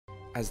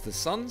As the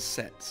sun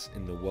sets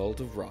in the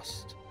world of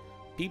Rust,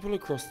 people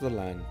across the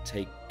land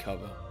take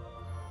cover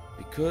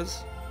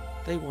because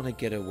they want to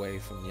get away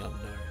from the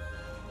unknown.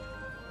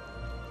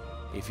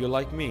 If you're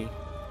like me,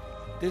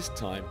 this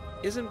time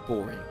isn't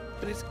boring,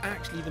 but it's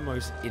actually the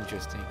most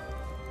interesting.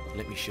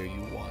 Let me show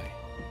you why.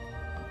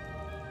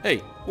 Hey,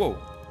 whoa,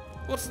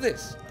 what's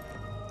this?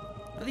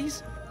 Are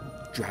these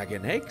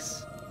dragon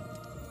eggs?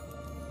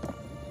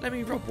 Let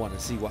me rub one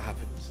and see what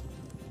happens.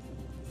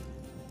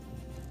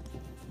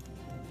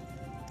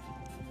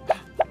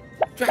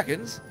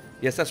 Dragons?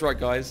 Yes, that's right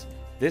guys.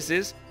 This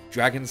is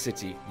Dragon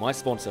City, my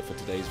sponsor for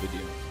today's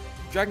video.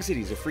 Dragon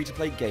City is a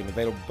free-to-play game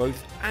available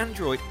both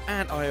Android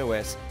and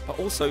iOS, but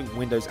also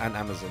Windows and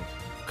Amazon.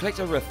 Collect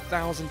over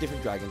 1,000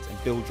 different dragons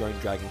and build your own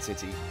Dragon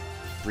City.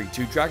 Breed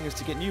 2 dragons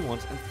to get new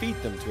ones and feed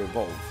them to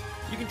evolve.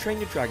 You can train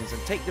your dragons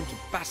and take them to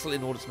battle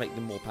in order to make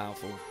them more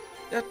powerful.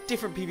 There are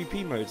different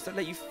PvP modes that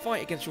let you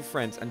fight against your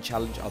friends and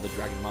challenge other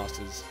Dragon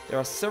Masters. There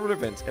are several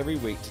events every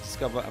week to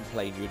discover and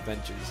play new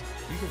adventures.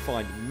 You can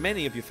find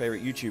many of your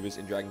favourite YouTubers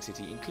in Dragon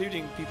City,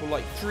 including people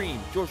like Dream,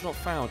 George Not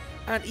Found,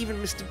 and even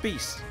Mr.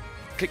 Beast.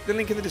 Click the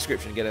link in the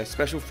description and get a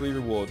special free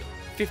reward,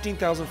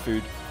 15,000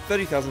 food,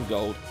 30,000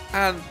 gold,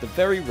 and the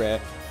very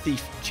rare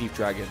Thief Chief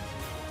Dragon.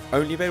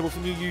 Only available for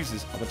new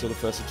users up until the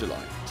 1st of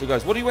July. So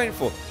guys, what are you waiting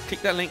for?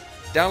 Click that link,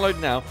 download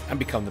now, and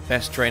become the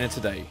best trainer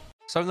today.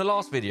 So in the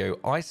last video,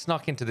 I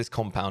snuck into this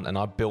compound and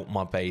I built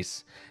my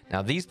base.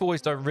 Now these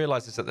boys don't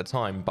realize this at the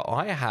time, but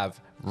I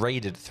have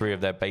raided 3 of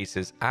their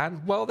bases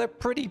and, well, they're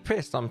pretty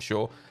pissed, I'm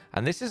sure.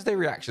 And this is their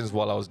reactions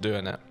while I was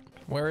doing it.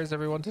 Where is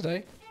everyone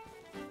today?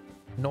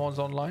 No one's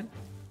online?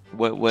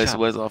 Where's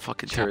our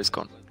fucking terrorist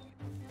gone?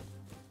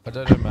 I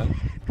don't know, man.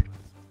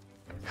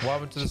 What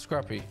happened to the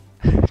Scrappy?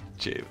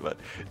 Jay, man.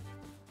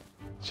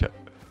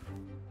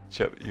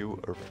 Chap, you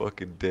are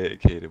fucking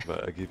dedicated, man.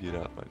 I give you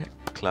that, man.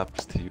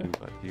 Claps to you,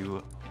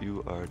 man.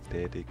 You are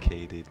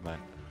dedicated, man.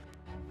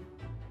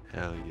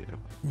 Hell yeah,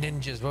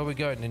 man. Ninjas, where we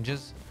going,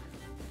 ninjas?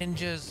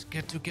 Ninjas,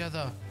 get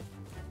together.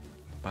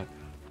 Man,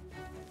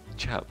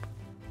 chap,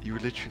 you were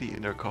literally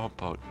in our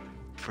compound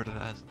for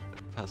the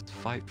past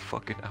 5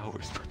 fucking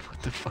hours, man.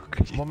 What the fuck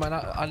are you Well, man,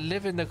 I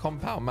live in the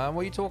compound, man.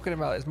 What are you talking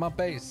about? It's my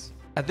base.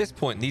 At this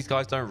point, these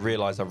guys don't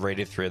realize I've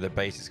raided 3 of their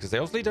bases because they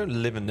obviously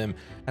don't live in them.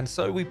 And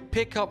so we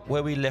pick up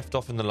where we left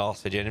off in the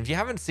last video. And if you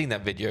haven't seen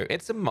that video,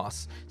 it's a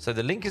must. So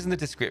the link is in the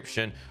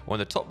description or in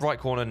the top right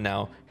corner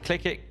now.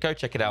 Click it, go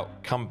check it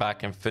out, come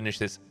back and finish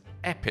this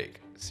epic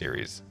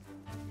series.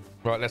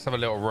 Right, let's have a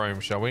little roam,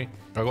 shall we?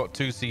 I got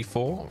 2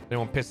 C4.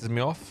 Anyone pisses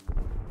me off?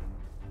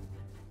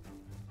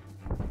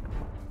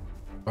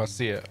 I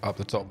see it up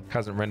the top.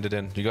 Hasn't rendered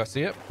in. Do you guys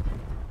see it?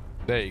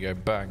 There you go.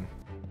 Bang.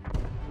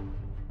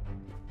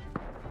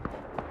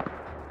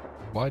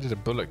 Why did a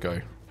bullet go?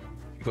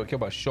 He got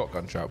killed by a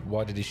shotgun trap.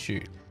 Why did he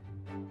shoot?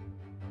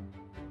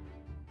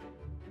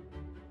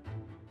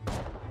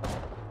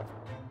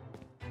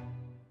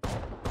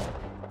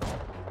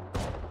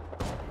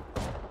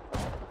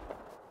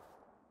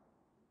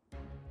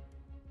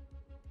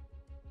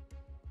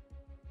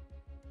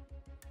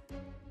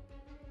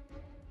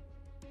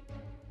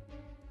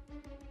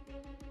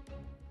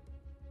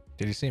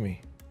 Did he see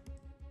me?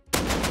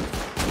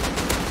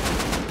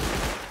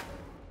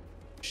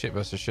 Shit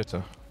versus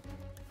shitter.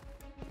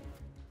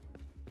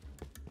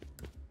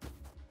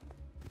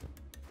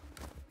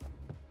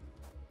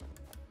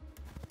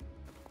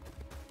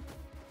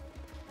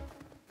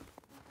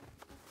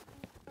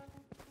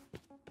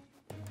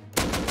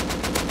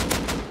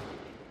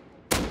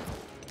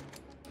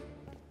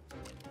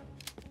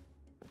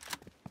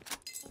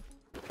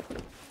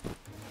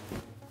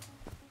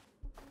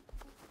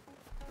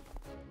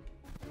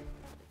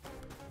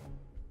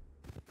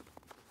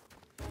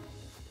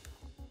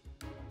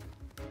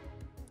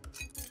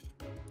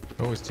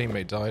 Oh, his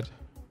teammate died.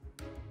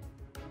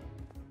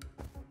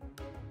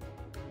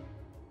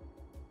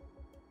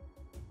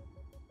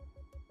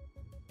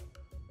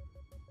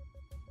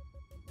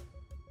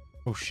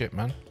 Oh shit,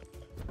 man.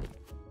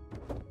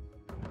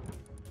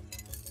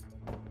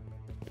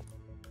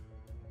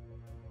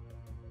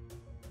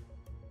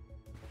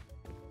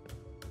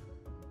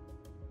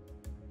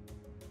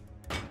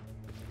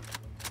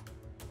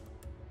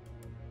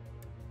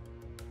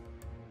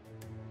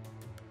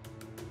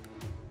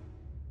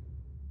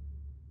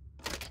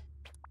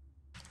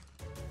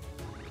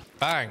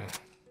 Bang.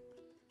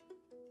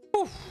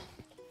 Oof.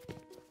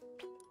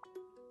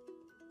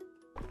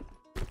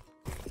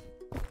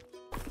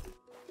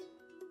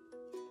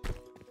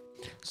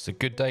 It's a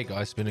good day,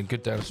 guys. It's been a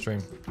good day on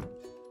stream.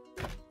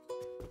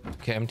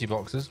 Okay, empty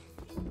boxes.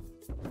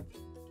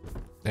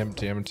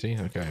 Empty.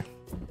 Okay.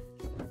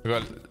 We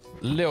got a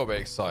little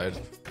bit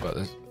excited about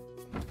this.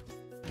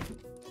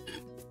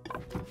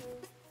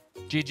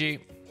 GG.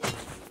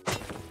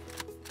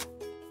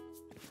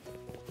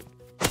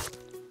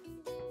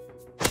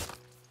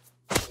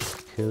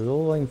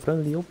 Hello, I'm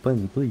friendly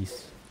open,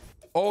 please.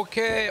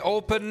 Okay,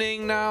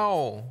 opening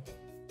now.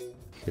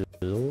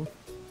 Hello?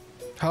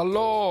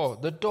 Hello,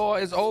 the door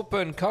is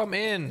open. Come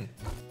in.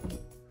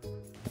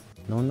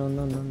 No.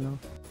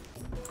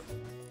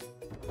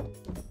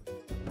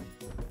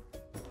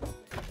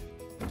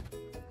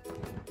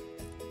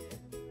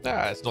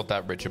 Nah, it's not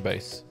that rich a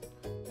base.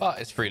 But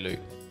it's free loot.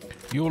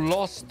 You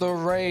lost the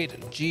raid.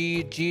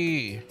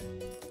 GG.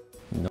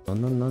 No, no,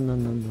 no, no, no,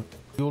 no.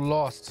 You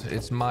lost.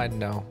 It's mine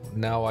now.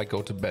 Now I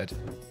go to bed.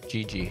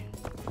 GG.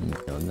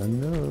 No, no,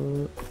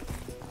 no.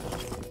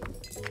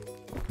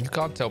 You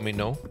can't tell me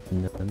no.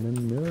 No, no,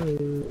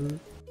 no.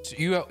 So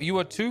you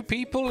were 2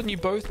 people and you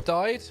both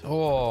died?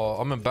 Oh,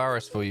 I'm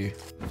embarrassed for you.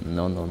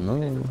 No, no,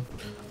 no.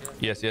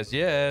 Yes, yes,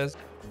 yes.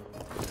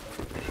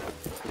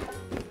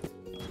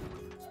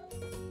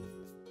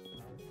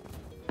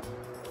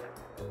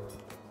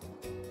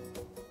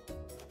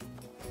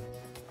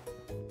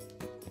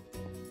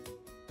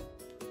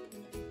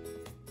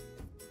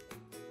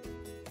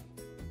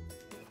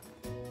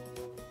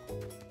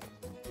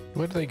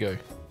 Where do they go?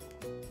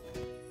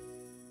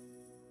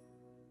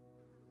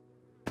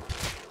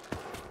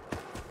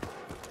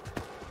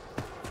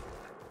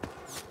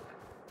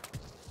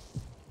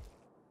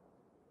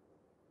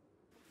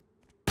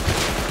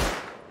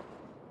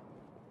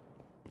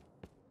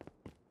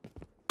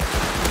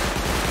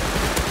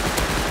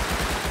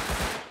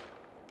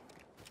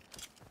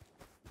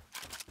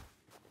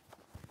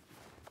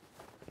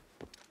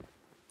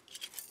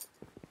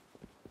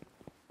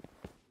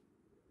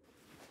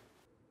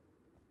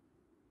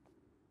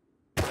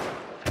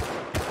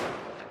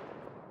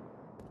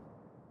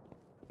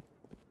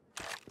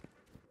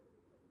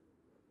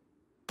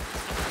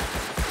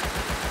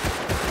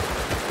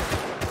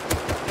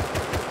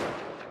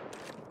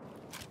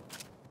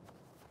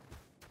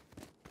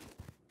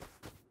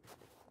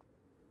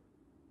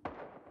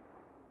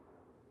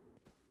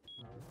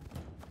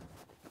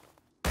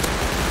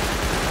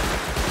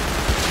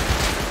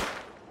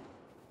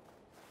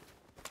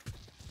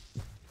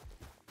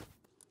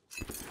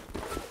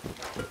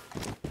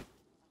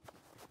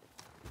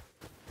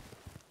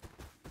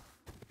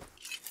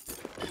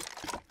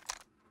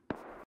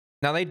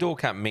 Now, they door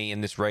camped me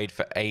in this raid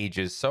for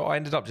ages, so I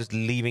ended up just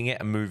leaving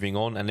it and moving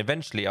on, and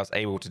eventually I was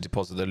able to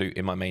deposit the loot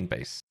in my main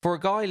base. For a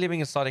guy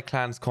living inside a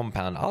clan's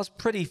compound, I was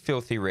pretty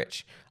filthy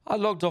rich. I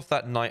logged off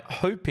that night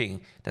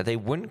hoping that they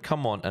wouldn't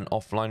come on and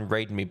offline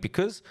raid me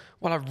because,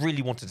 well, I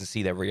really wanted to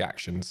see their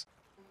reactions.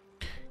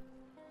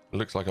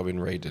 Looks like I've been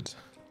raided.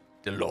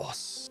 The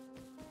loss.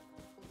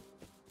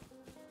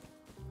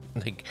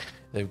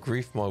 They've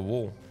griefed my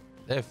wall.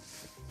 They've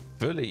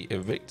fully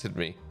evicted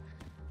me.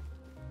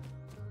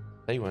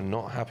 They were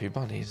not happy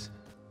bunnies.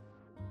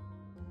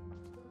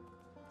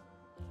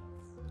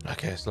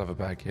 Okay, I still have a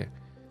bag here.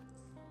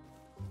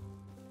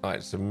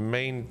 Alright, so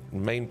main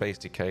base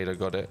decayed, I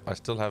got it. I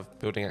still have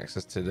building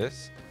access to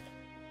this.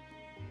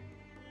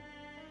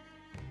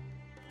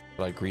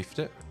 But I griefed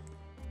it.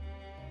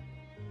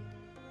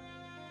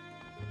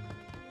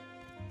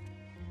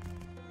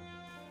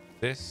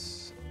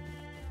 This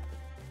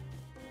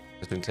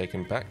has been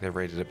taken back. They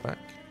raided it back.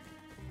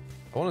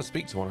 I want to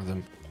speak to one of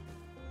them.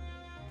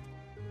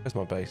 Where's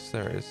my base?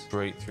 There it is.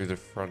 Straight through the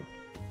front.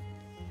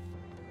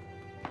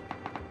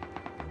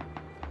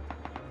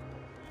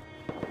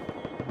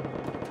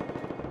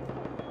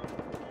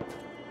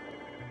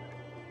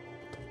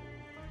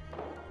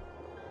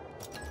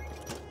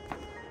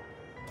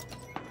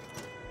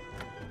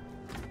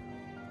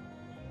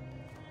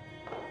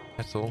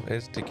 Metal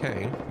is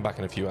decaying. Back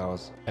in a few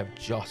hours. I've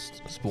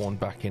just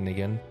spawned back in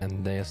again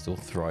and they are still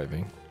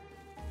thriving.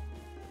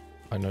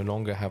 I no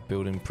longer have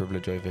building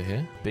privilege over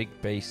here. Big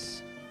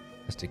base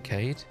has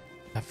decayed.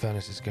 That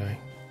furnace is going.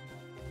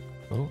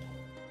 Oh.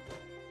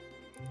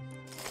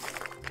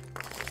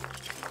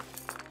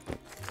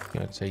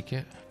 Gonna take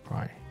it.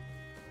 Right.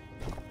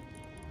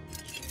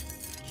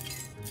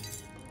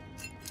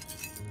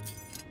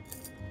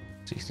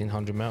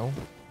 $1,600 metal.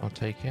 I'll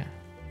take it.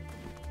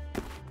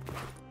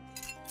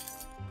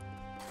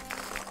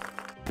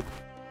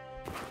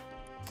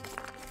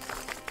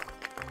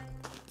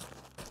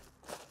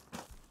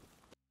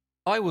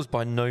 I was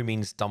by no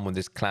means done with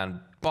this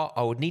clan, but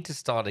I would need to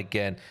start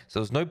again, so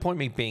there's no point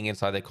me being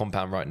inside their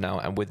compound right now,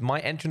 and with my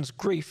entrance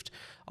griefed,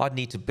 I'd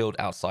need to build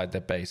outside their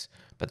base.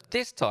 But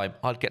this time,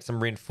 I'd get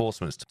some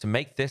reinforcements to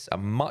make this a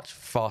much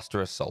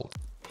faster assault.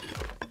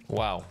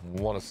 Wow,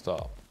 what a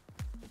start.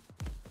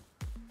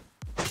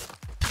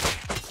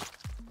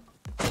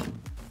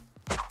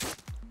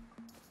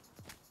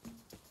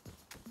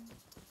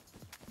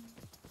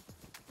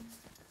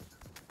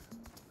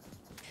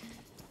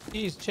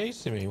 He's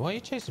chasing me. Why are you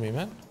chasing me,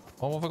 man?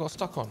 What have I got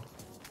stuck on?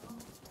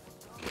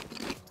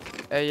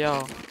 Hey,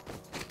 yo.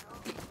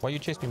 Why you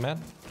chase me,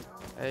 man?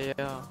 Hey,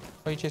 yo.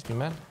 Why you chase me,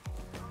 man?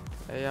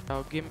 Hey,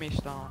 yo. Give me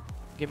stone.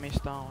 Give me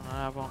stone and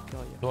I won't kill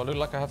you. Do I look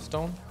like I have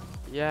stone?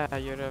 Yeah,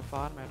 you're a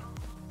farmer.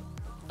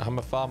 I'm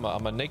a farmer.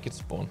 I'm a naked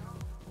spawn.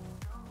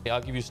 Yeah,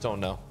 I'll give you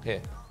stone now.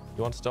 Here.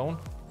 You want stone?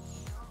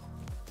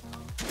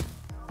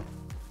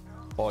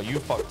 Oh, you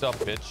fucked up,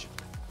 bitch.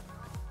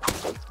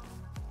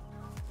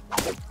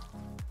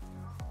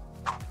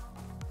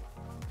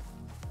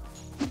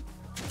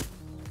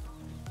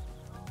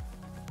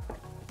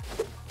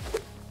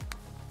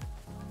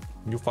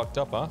 You fucked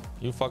up, huh?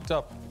 You fucked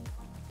up.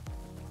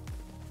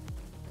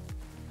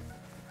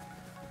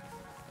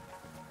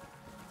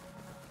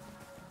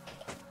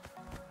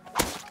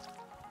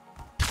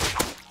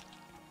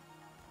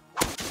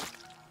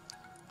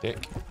 Dick.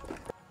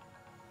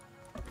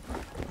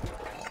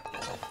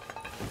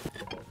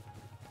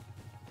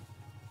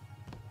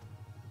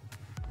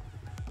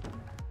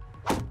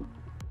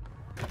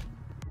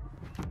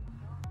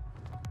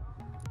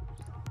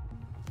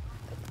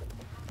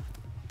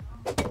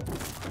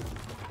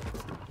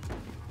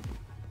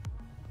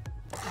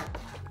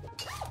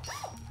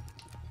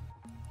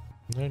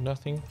 No,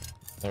 nothing.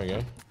 There we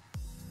go.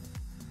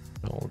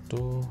 No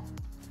door.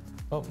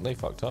 Oh, they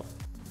fucked up.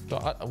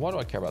 Why do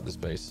I care about this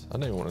base? I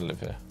don't even want to live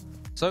here.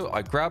 So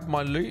I grabbed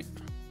my loot.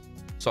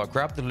 So I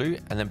grabbed the loot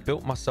and then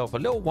built myself a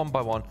little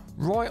 1x1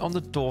 right on the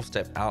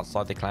doorstep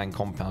outside the clan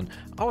compound.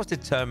 I was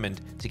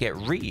determined to get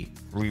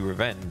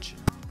revenge.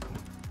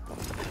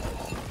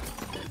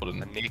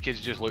 And Naked's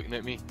just looking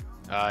at me.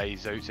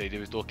 He's outside of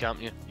his door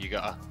camping you. You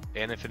got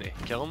anything to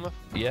kill him with?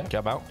 Yeah,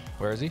 get out.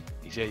 Where is he?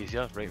 He's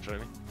here, right in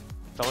front of me.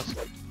 Fellas.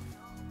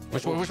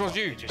 Which one's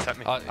you? He just hit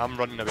me. I'm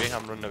running away,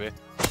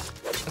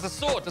 There's a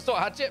sword,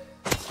 hatchet.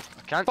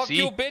 I can't Fuck see.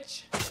 you,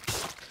 bitch.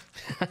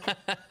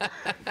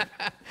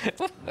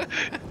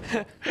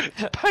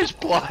 Pitch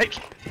black.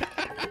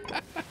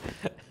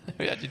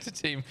 We add you to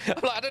team. I'm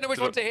like, I don't know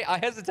which one to hit. I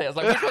hesitate. I was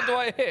like, which one do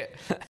I hit?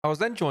 I was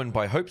then joined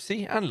by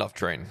Hopesy and Love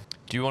Train.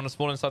 Do you want to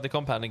spawn inside the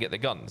compound and get the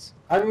guns?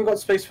 I haven't got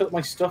space to put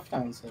my stuff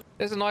down, so.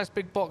 There's a nice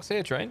big box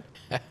here, Train.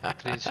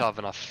 He's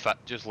having a fit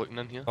just looking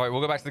in here. All right,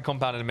 we'll go back to the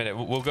compound in a minute.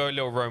 We'll go a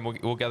little roam.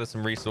 We'll gather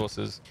some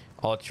resources.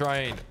 Our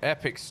Train,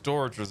 epic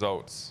storage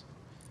results.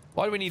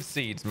 Why do we need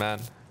seeds,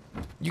 man?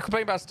 You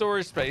complain about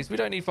storage space. We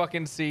don't need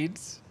fucking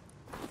seeds.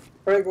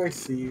 Break my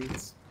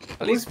seeds.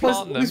 At least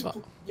plant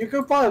them. You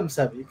could plant them,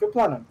 Sebby. You could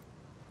plant them.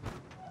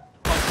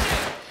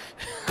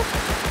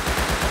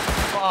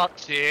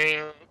 Fuck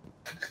you.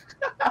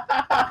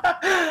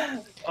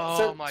 Oh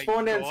So, my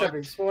spawn in, god.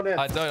 Sebby. Spawn in.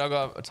 I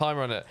got a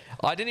timer on it.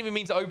 I didn't even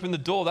mean to open the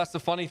door. That's the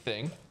funny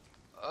thing.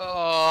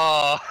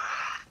 Oh.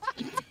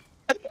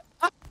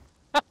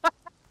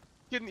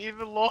 Couldn't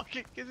even lock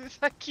it because it's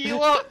a key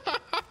lock.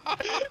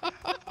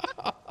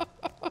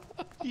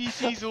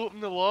 He's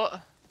opened the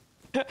lot.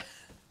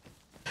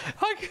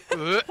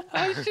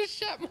 I just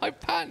shat my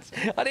pants.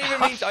 I didn't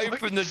even mean to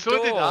open the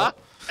So did door.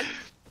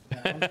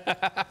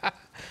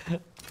 I.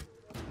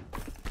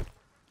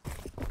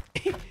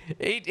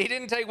 He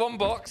didn't take one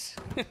box.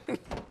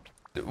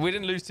 We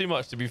didn't lose too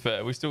much, to be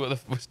fair. We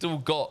still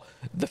got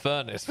the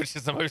furnace, which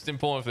is the most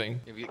important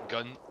thing. Have you got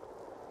gun?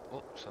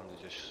 Oh, somebody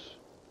just.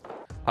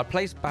 I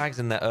placed bags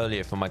in there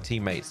earlier for my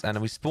teammates, and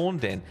we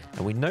spawned in,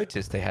 and we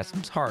noticed they had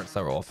some turrets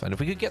that were off. And if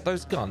we could get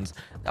those guns,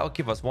 that would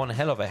give us one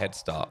hell of a head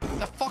start.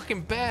 The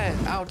fucking bear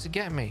out to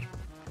get me.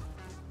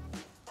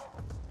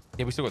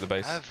 Yeah, we still got the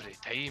base. Every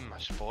time I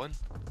spawn.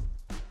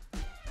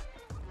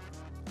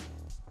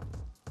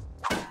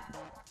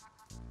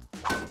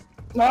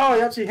 No,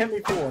 he actually hit me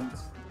for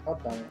once.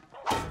 God damn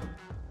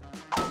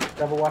it.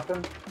 Double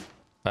weapon?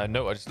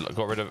 No, I just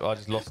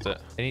lost it.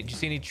 Do you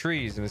see any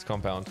trees in this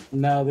compound?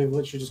 No, they've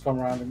literally just gone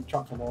around and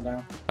chopped them all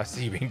down. I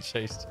see you being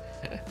chased.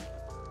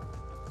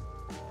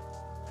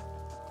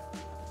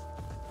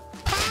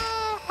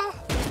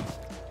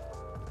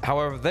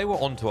 However, they were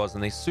onto us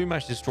and they soon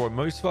managed to destroy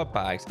most of our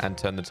bags and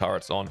turn the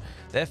turrets on.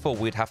 Therefore,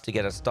 we'd have to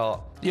get a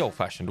start the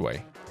old-fashioned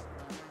way.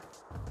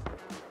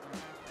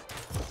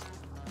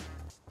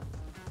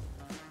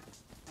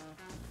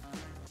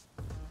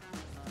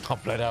 I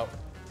bled out.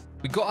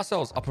 We got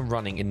ourselves up and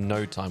running in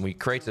no time. We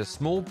created a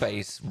small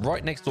base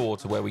right next door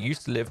to where we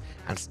used to live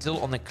and still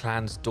on the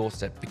clan's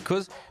doorstep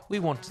because we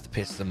wanted to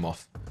piss them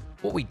off.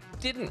 What we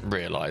didn't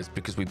realize,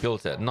 because we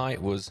built it at night,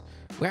 was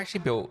we actually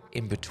built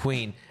in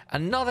between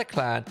another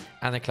clan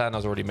and the clan I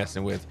was already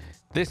messing with.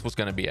 This was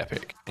going to be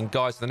epic. And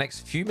guys, for the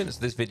next few minutes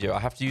of this video, I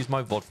have to use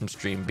my VOD from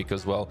stream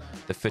because, well,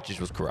 the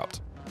footage was corrupt.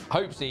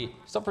 Hopesy,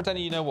 stop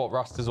pretending you know what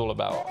Rust is all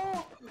about.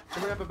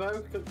 Do we have a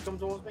bow? Come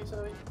towards me,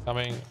 Sebby.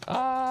 Coming.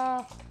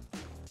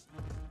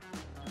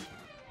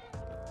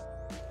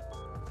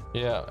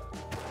 Yeah.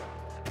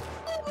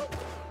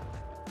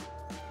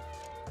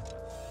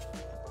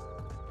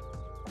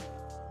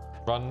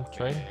 Run,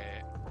 train.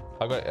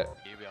 I got it.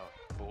 Here we are.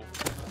 Bow.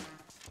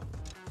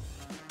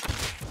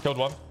 Killed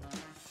one.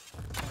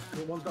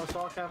 One's got a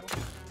star, careful.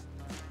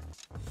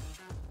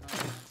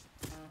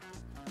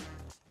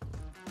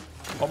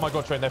 Oh my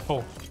god, train, they're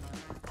full.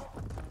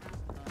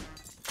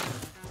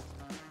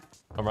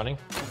 I'm running.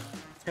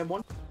 Hit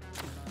one.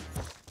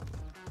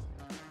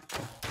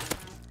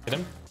 Hit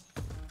him.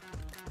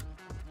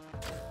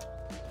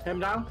 Him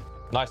down.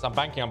 Nice, I'm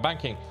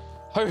banking.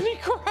 Holy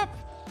crap!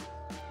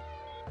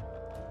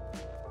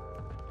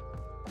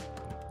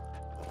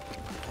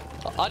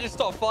 I just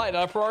stopped fighting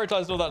and I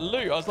prioritized all that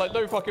loot. I was like,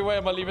 no fucking way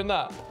am I leaving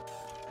that.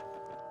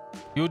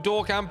 You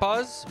door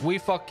campers, we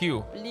fuck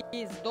you.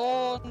 Please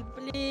don't,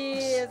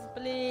 please.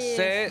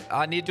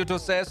 I need you to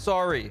say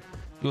sorry.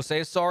 You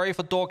say sorry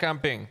for door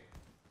camping.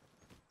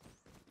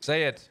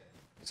 Say it.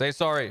 Say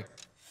sorry.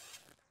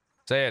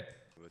 Say it.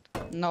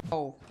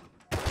 No.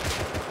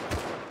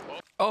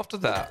 after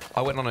that,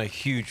 I went on a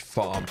huge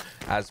farm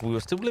as we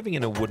were still living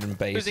in a wooden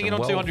base. Cruising in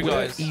and, on well, 200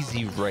 guys. we're an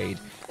easy raid.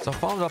 So I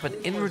farmed up an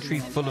inventory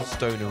full of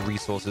stone and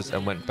resources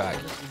and went back.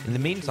 In the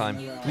meantime,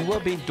 we were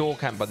being door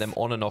camped by them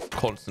on and off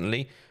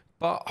constantly,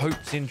 but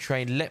Hopes in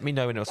Train let me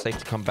know when it was safe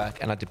to come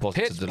back, and I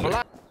deposited the loot.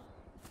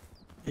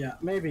 Yeah,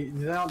 maybe.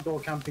 They're not door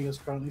camping us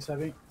currently,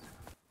 Sebby.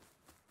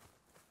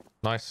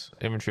 Nice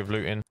inventory of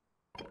looting.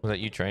 Was that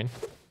you, Train?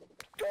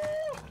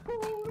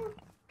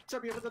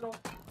 Sebby, over the door.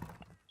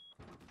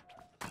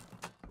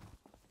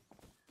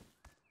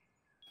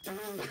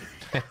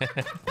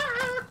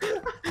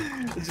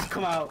 He just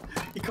come out.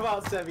 He come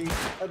out, Sebby,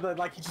 and then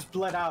like he just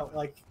bled out.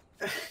 Like.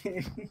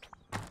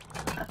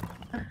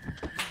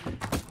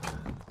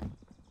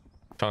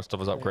 Trying to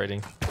stop us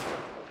upgrading.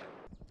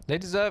 They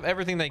deserve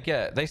everything they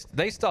get.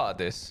 They started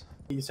this.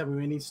 You said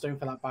we need stone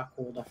for that back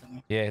wall,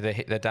 definitely. Yeah,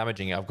 they're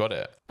damaging it. I've got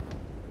it.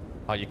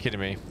 Oh, you're kidding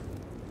me.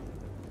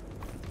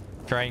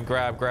 Train,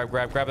 grab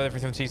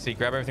everything from TC.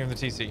 Grab everything from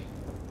the TC.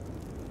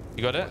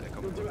 You got it?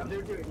 I'm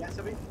doing it. Yeah,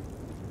 Sebby.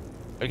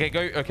 Okay,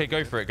 go. Okay,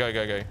 go for it. Go.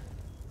 Alright,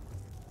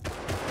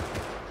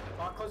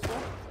 close the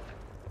door.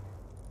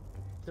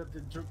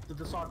 Did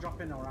the sword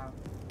drop in or out?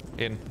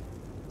 In.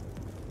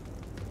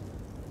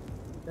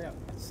 There,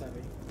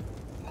 Sebby.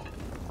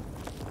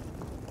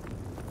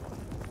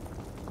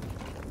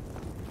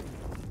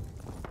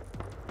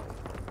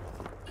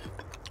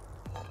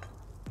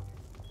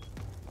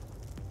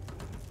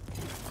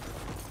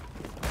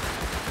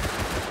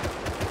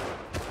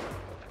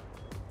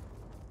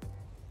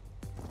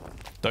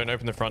 Don't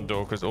open the front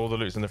door because all the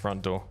loot's in the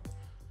front door.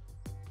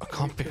 I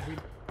can't be. Did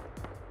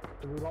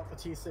we lock the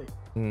TC?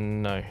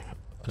 No, I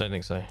don't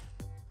think so.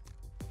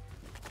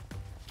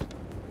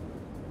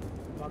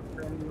 Lock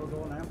your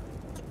door now.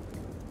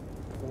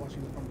 We're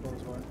watching the front door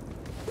as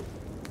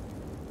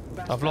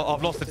well.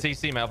 I've lost the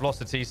TC, mate. I've lost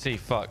the TC.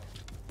 Fuck.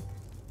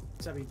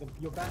 Sebby,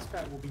 your best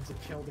bet will be to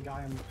kill the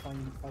guy on the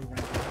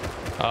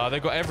playground.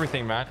 They've got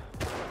everything, man.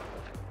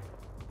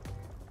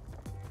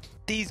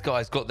 These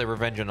guys got their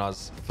revenge on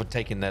us for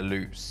taking their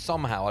loot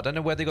somehow. I don't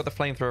know where they got the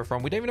flamethrower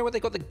from. We don't even know where they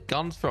got the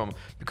guns from,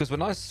 because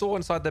when I saw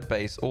inside their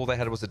base, all they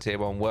had was a tier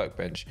 1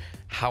 workbench.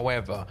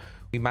 However,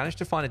 we managed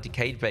to find a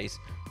decayed base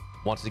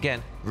once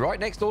again right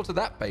next door to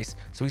that base,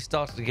 so we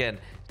started again,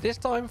 this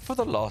time for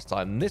the last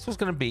time. This was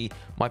going to be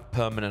my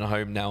permanent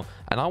home now,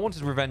 and I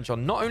wanted revenge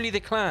on not only the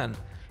clan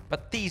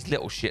but these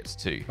little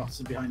shits too. That's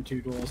behind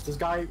 2 doors. This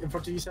guy in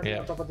front of you, Sebby,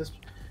 Yeah. on top of this,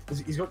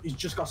 he's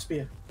just got a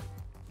spear.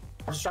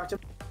 I'll distract him.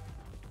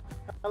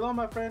 Hello,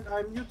 my friend.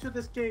 I'm new to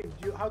this game.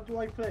 How do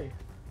I play?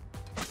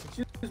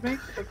 Excuse me.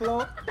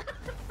 Hello.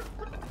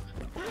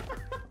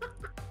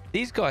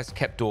 These guys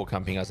kept door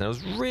camping us, and it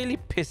was really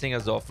pissing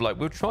us off. Like,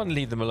 we were trying to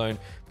leave them alone,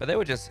 but they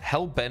were just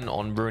hell-bent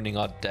on ruining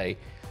our day.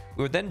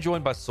 We were then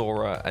joined by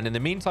Sora, and in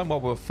the meantime,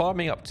 while we were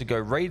farming up to go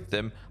raid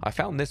them, I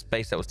found this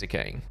base that was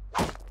decaying.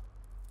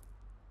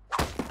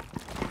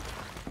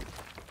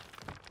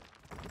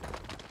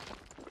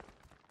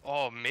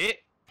 Oh, mate.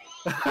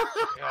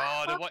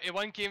 Oh, the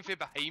one came from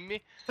behind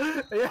me.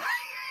 Yeah.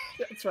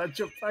 That's why I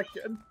jumped back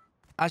in.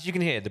 As you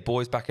can hear, the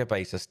boys back at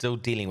base are still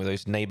dealing with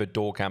those neighbor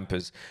door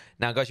campers.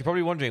 Now, guys, you're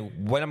probably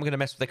wondering when I'm going to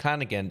mess with the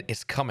clan again.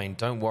 It's coming.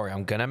 Don't worry.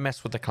 I'm going to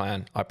mess with the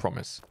clan. I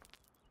promise.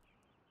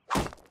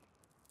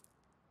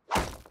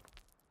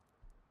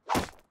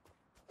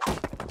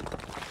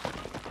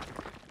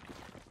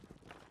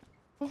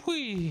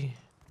 Whee!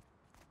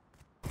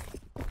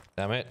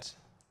 Damn it.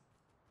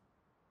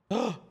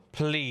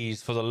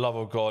 Please, for the love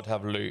of God,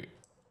 have loot.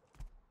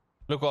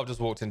 Look what I've just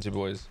walked into,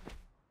 boys.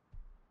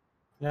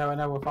 Yeah, I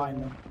know we're fine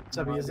then.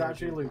 Sebby, is that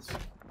actually loot?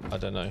 I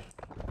don't know.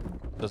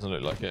 Doesn't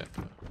look like it.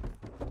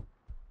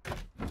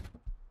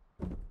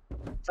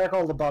 Check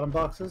all the bottom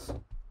boxes.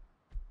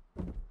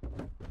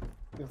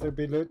 If there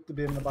be loot, to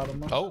be in the bottom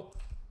one. Oh!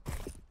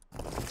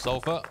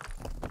 Sulfur.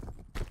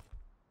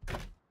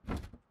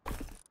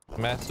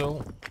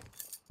 Metal.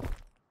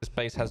 This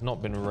base has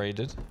not been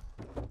raided.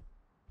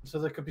 So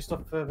there could be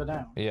stuff further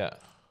down. Yeah.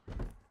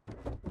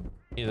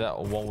 Either that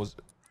or one was...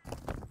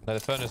 No, the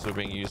furnace was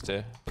being used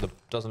here, but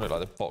it doesn't look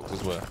like the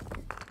boxes were.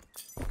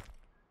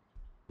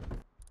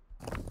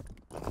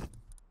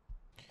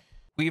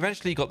 We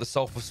eventually got the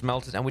sulfur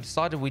smelted, and we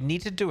decided we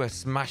need to do a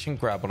smash and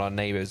grab on our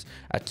neighbors.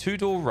 A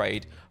 2-door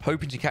raid,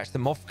 hoping to catch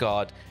them off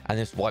guard and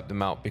just wipe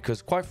them out,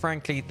 because quite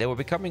frankly, they were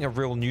becoming a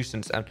real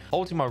nuisance and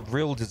holding my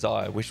real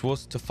desire, which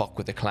was to fuck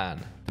with the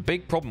clan. The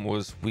big problem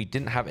was we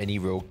didn't have any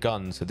real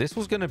guns, so this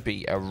was going to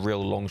be a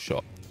real long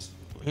shot.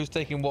 Who's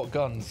taking what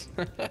guns?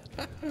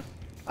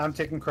 I'm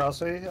taking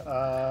Crossy,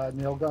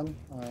 nail gun,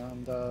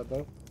 and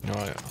bow.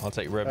 Alright, I'll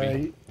take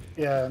Rebby.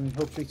 Yeah, and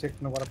hopefully taking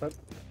the water pit.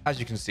 As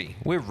you can see,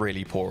 we're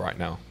really poor right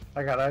now.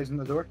 I got eyes in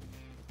the door.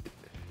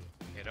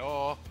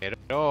 Hello.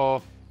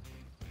 Hello.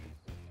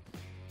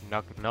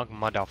 Knock, knock,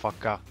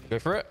 motherfucker. Go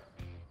for it.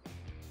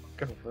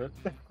 Go for it.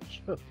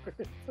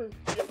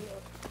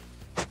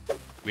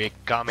 We're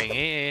coming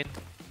in.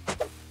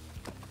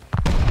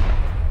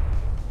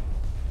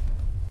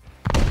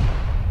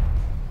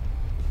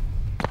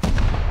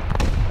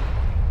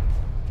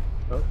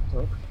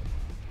 Oh.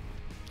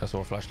 I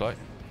saw a flashlight.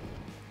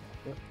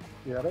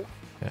 You got it?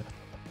 Yeah.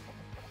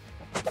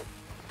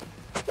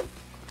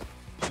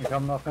 You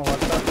come nothing like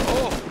that.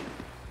 Oh!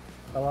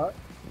 Alright.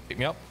 Pick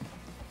me up.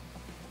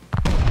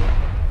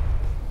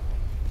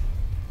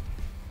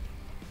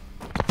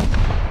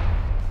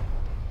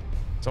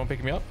 Someone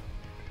pick me up?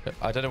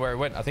 I don't know where it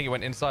went. I think it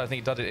went inside. I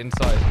think it did it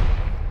inside.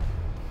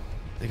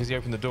 Because he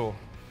opened the door.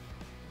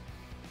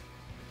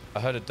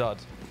 I heard a dud.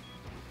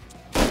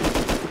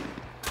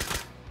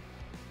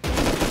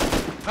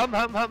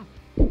 Hum.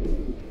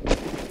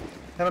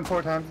 Hit him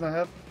 4 times in the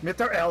head. Mate,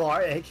 they're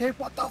LR AK?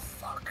 What the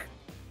fuck?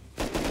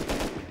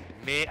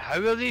 Mate, how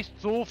are they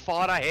so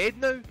far ahead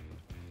now?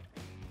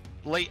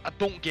 Like, I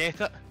don't get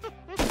it.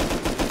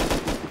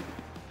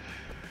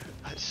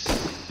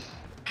 That's...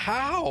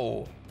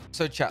 How?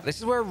 So chat, this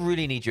is where I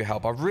really need your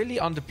help. I really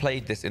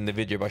underplayed this in the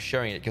video by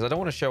showing it because I don't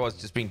want to show us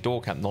just being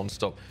door camped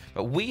non-stop.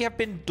 But we have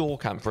been door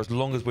camped for as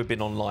long as we've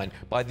been online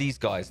by these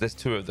guys. There's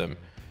 2 of them.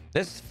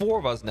 There's 4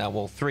 of us now.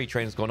 Well, 3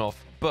 trains gone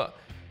off. But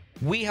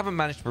we haven't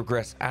managed to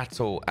progress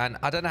at all. And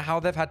I don't know how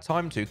they've had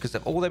time to because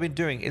all they've been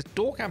doing is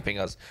door camping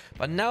us.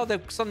 But now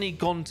they've suddenly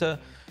gone to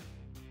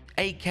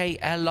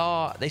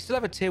AKLR. They still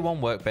have a tier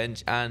 1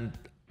 workbench. And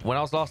when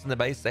I was last in the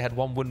base, they had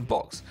 1 wooden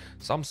box.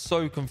 So I'm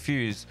so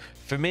confused.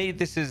 For me,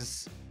 this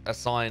is a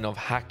sign of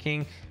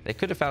hacking. They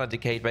could have found a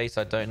decayed base,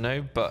 I don't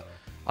know, but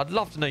I'd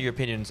love to know your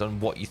opinions on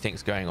what you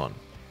think's going on.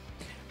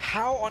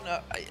 How on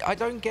earth? I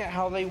don't get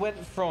how they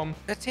went from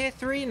a tier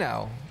 3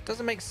 now.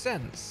 Doesn't make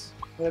sense.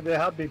 Yeah, they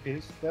had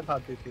BPs. They've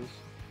had BPs.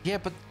 Yeah,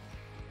 but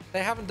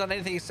they haven't done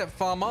anything except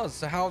farm us,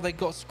 so how have they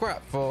got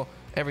scrap for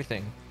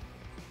everything?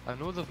 I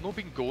know they've not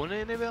been going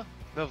anywhere.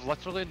 They've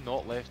literally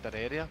not left their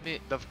area,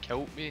 mate. They've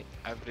killed me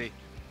every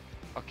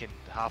fucking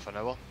half an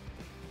hour.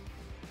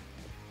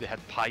 They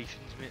had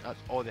pythons, mate. That's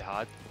all they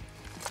had.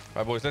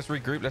 Right, boys, let's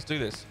regroup. Let's do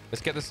this.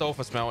 Let's get the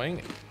sulfur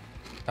smelting.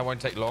 That won't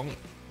take long.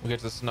 We go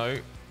to the snow,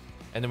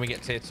 and then we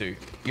get tier 2.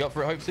 You up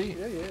for it, Hopesy?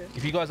 Yeah.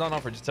 If you guys aren't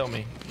up for it, just tell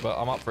me. But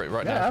I'm up for it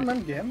right now. Yeah, I'm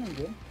in game.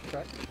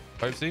 Right.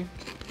 Hopesy?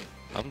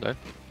 I'm down.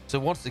 So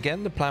once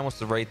again, the plan was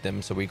to raid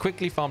them, so we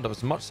quickly farmed up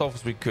as much sulfur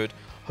as we could,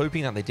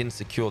 hoping that they didn't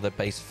secure their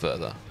base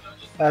further.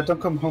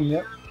 Don't come home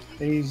yet.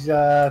 He's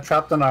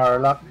trapped on our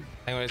lap.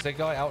 Hang on, is that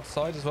guy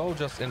outside as well, or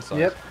just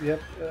inside?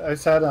 Yep.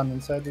 Outside and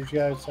inside. There's a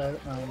guy outside,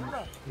 and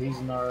he's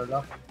in our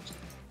lap.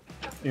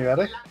 You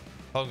ready?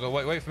 Hold on,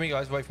 wait for me,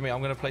 guys. Wait for me.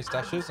 I'm going to play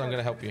stashes. I'm going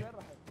to help you.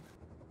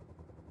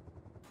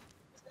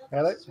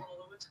 Ready?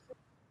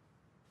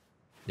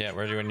 Yeah,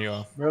 ready when you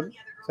are. 1,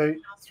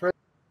 2, 3.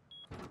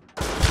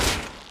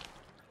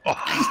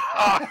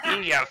 Oh,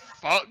 you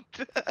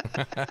fucked.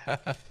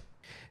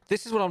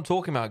 This is what I'm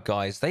talking about,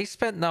 guys. They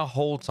spent their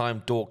whole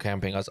time door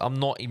camping us. I'm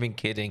not even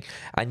kidding.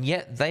 And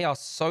yet they are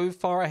so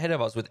far ahead of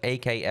us with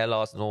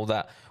AKLRs and all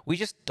that. We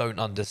just don't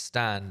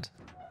understand.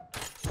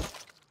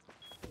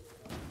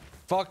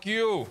 Fuck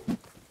you.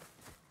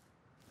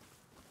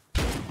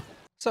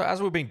 So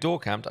as we were being door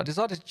camped, I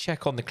decided to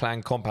check on the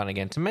clan compound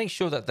again to make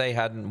sure that they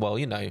hadn't, well,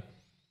 you know,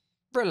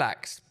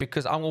 relaxed,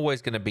 because I'm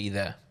always going to be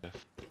there.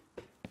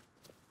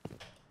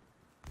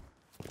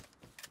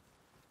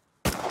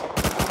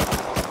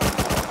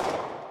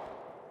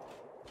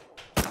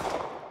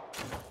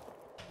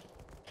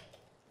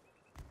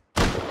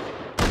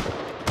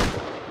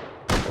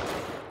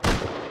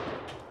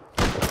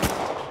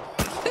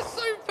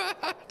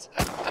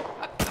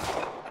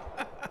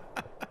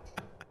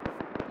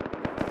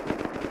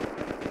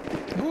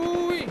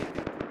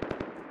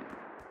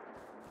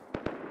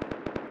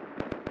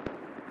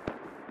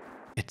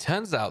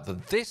 Turns out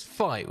that this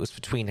fight was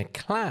between a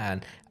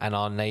clan and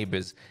our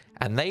neighbors,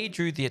 and they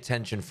drew the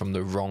attention from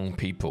the wrong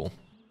people.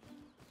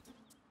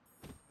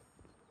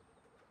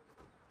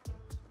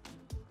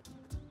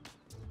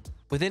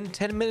 Within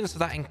 10 minutes of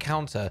that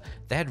encounter,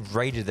 they had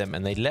raided them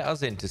and they let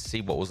us in to see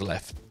what was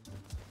left.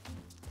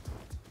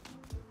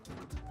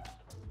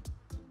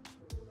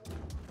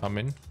 I'm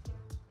in.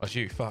 That's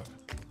you, fuck.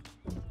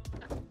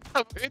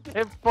 How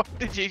the fuck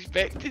did you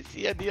expect to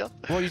see in here?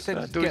 Well, you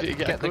said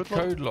get the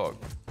code log.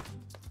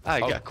 I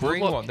got a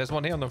bring one. There's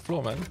one here on the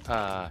floor, man.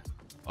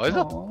 Oh, is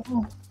it?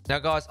 Now,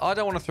 guys, I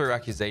don't want to throw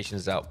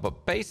accusations out,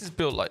 but bases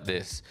built like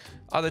this,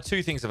 either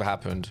 2 things have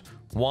happened.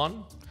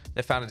 1,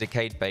 they found a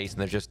decayed base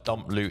and they've just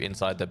dumped loot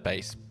inside their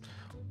base.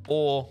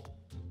 Or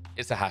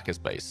it's a hacker's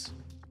base.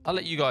 I'll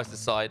let you guys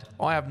decide.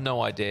 I have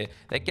no idea.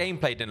 Their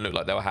gameplay didn't look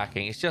like they were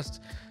hacking. It's just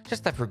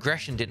their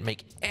progression didn't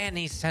make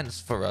any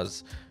sense for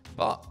us.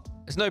 But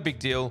it's no big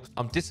deal.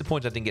 I'm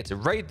disappointed I didn't get to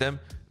raid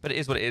them, but it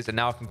is what it is, and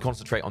now I can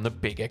concentrate on the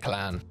bigger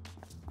clan.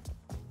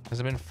 Has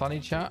it been funny,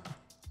 chat?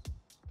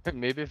 It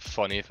may be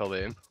funny for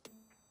them.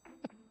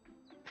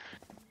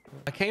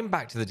 I came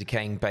back to the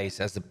decaying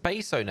base as the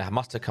base owner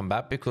must have come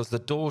back because the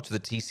door to the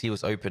TC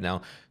was open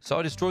now. So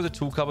I destroyed the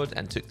tool cupboard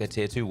and took their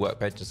tier 2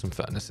 workbench and some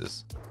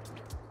furnaces.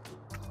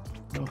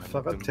 Oh,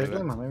 fuck it, take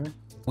them, maybe.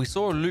 We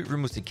saw a loot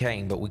room was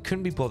decaying, but we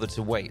couldn't be bothered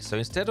to wait. So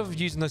instead of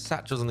using those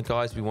satchels on the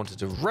guys we wanted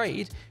to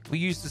raid, we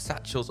used the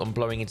satchels on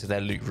blowing into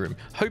their loot room,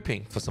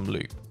 hoping for some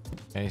loot.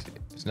 Okay,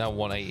 it's now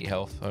 180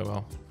 health. Oh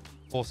well.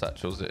 4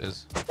 satchels it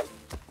is.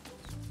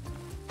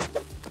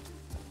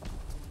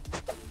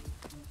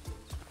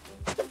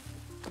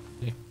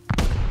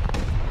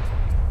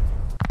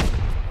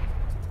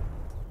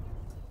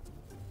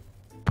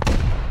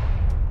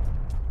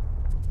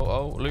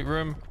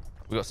 room.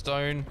 We got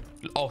stone.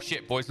 Oh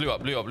shit, boys, loot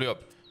up, loot up, loot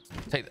up.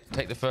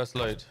 Take the first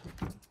load.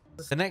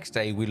 The next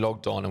day we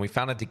logged on and we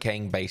found a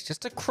decaying base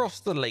just across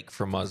the lake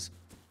from us.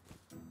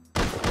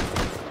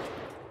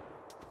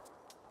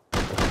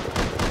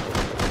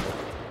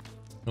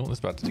 Oh, it's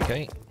about to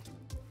decay.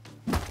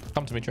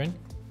 Come to me, train.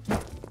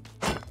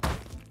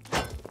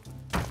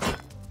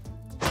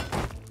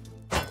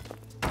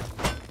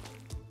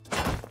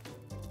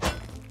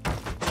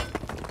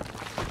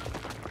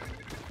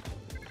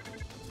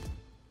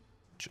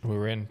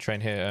 We're in.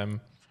 Train here.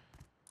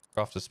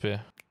 Craft a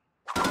spear.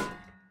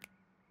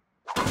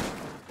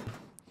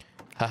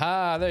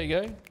 Haha, there you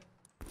go.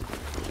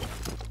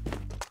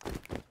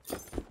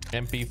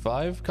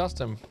 MP5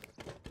 custom.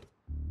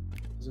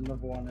 There's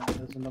another one.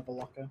 There's another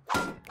locker.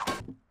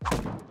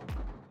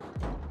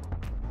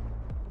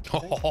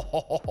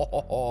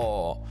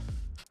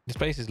 This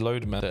base is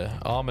loaded, man. The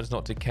armor's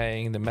not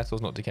decaying. The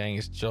metal's not decaying.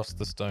 It's just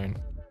the stone.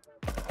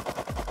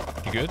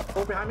 You good?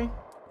 Oh, behind me.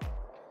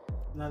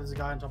 No, there's a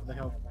guy on top of the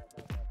hill.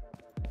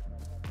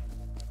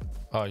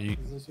 Oh, you.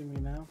 Does he see me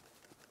now?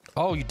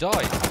 Oh, you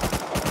died.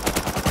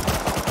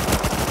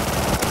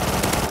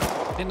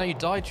 Didn't know you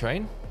died,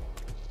 train.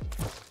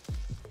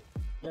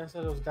 Yeah, I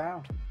said it was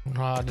down.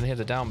 No, I didn't hear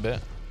the down bit.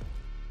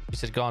 You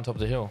said go on top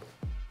of the hill.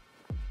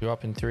 You're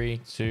up in 3,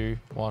 2,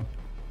 1.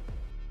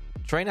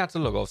 Train had to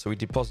log off, so we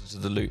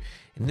deposited the loot.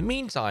 In the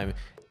meantime,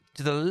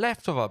 to the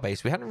left of our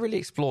base, we hadn't really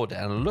explored it.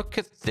 And look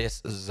at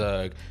this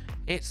Zerg.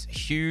 It's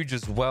huge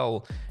as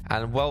well.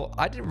 And well,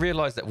 I didn't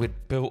realize that we'd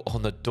built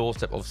on the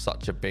doorstep of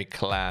such a big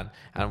clan.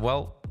 And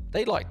well,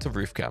 they like to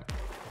roof camp.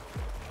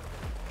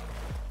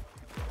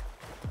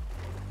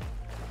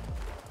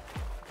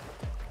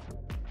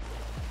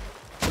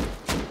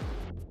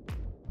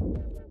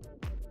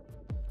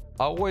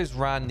 I always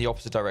ran the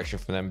opposite direction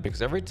from them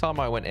because every time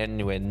I went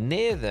anywhere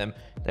near them,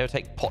 they would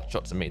take pot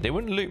shots at me. They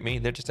wouldn't loot me,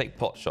 they'd just take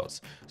pot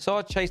shots. So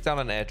I chased down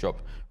an airdrop,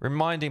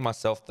 reminding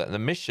myself that the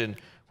mission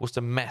was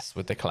to mess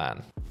with the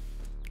clan.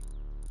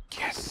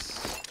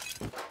 Yes.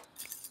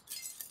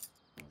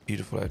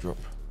 Beautiful airdrop.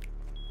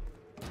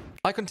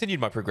 I continued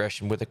my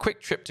progression with a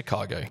quick trip to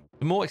cargo.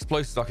 The more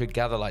explosives I could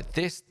gather like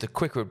this, the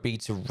quicker it would be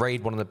to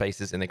raid one of the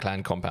bases in the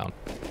clan compound.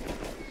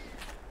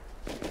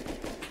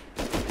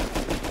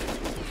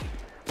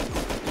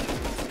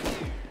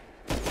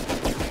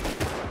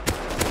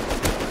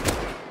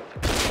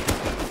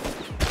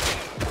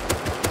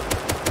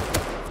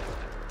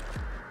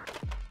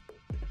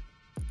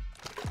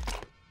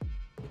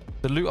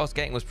 The loot I was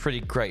getting was pretty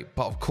great,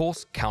 but of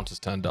course, counters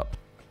turned up.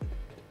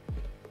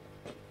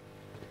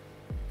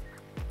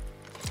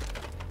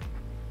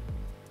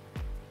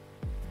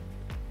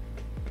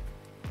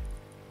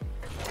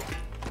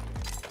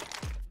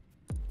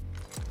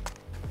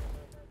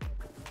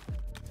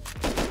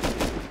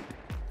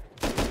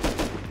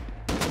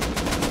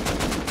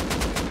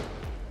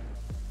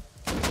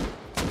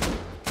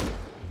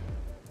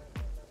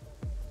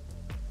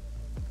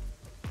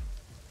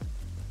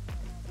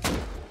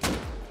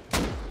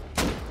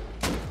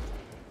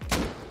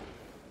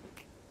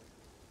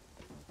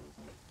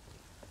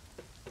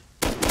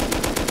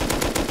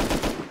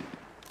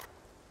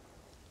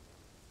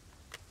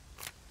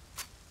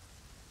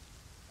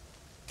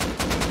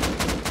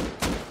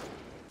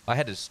 I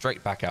headed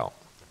straight back out.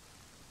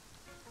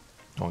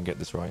 I want to get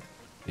this right.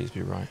 Please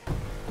be right.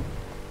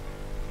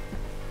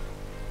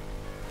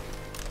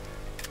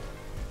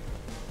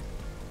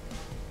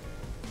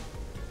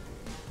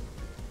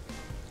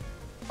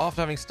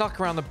 After having stuck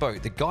around the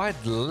boat, the guy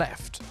had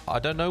left. I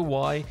don't know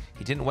why.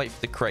 He didn't wait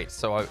for the crates,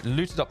 so I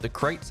looted up the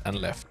crates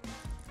and left.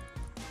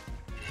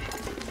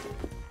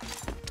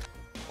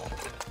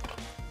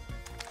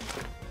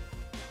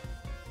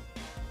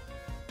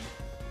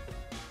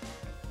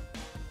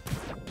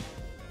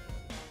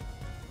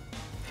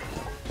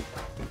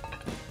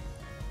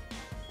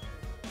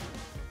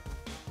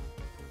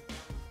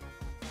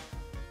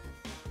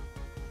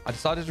 I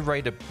decided to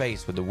raid a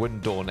base with a wooden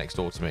door next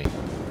door to me.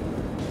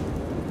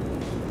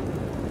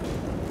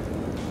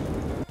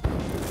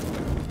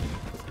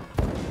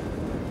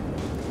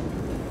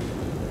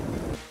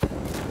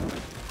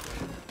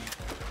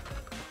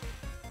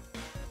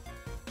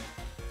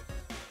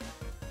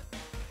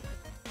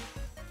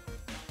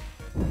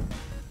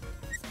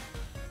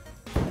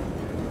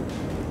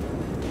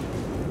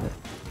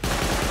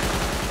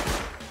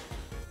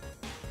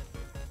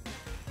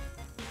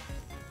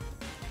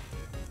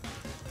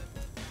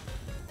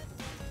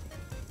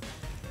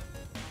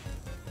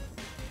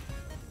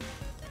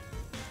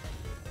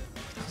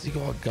 How's he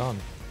got a gun?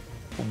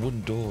 Or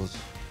wooden doors?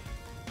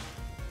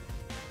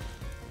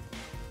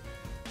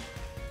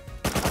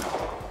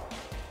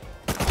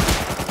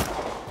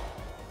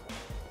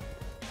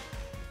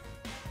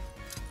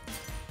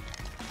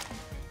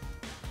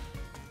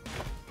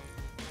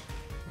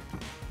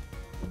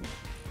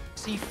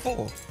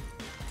 C4?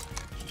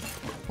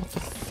 What the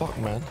fuck,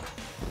 man?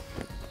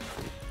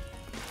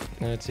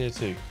 Tier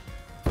 2.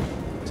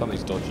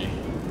 Something's dodgy.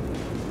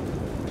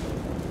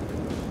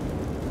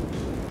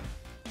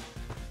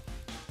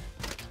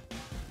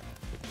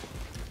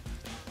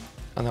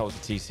 And that was a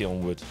TC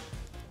on wood.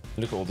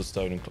 Look at all the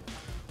stone and...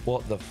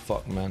 What the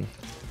fuck, man?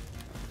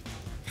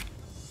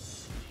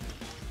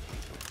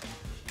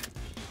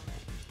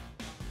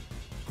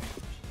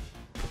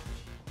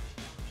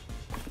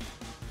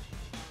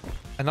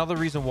 Another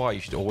reason why you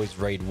should always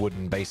raid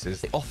wooden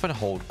bases, they often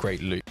hold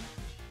great loot.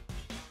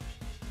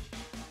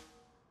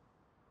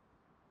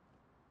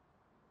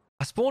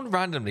 I spawned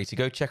randomly to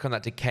go check on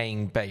that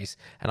decaying base,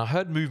 and I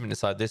heard movement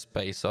inside this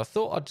base, so I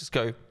thought I'd just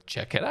go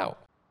check it out.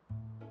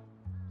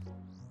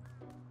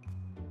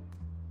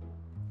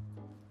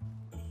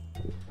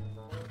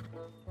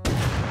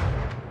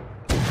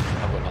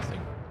 I've got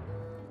nothing.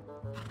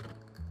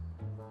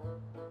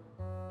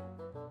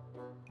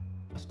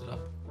 I stood up.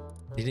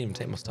 He didn't even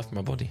take my stuff from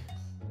my body.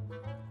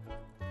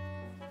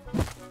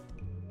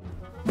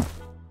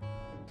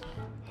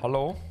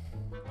 Hello?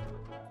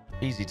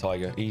 Easy,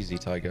 tiger. Easy,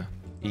 tiger.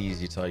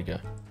 Easy,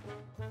 tiger.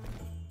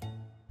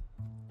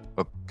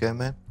 Okay,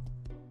 man.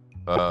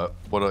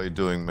 What are you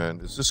doing,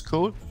 man? Is this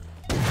cool?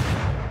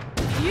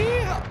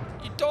 Yeah!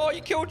 You died,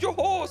 you killed your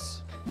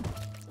horse!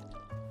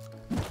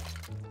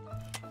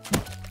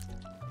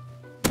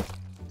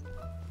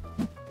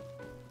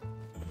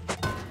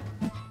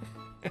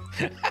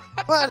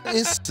 What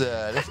is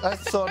that? I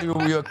thought you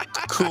were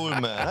cool,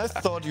 man. I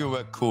thought you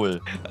were cool.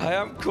 I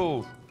am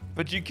cool.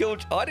 But you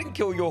killed... I didn't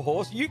kill your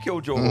horse. You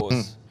killed your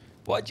horse.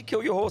 Why'd you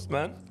kill your horse,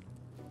 man?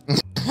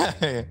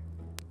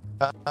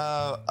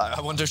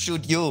 I want to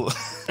shoot you.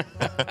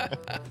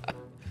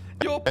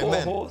 Your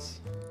poor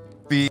horse.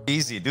 Be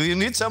easy. Do you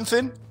need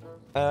something?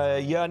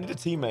 Yeah, I need a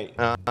teammate.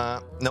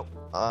 No.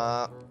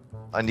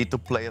 I need to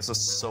play as a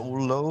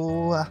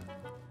solo.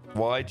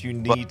 Why do you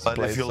need to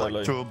play if you solo?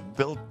 like to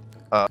build...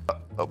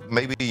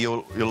 maybe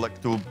you'll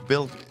like to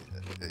build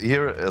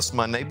here as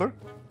my neighbor.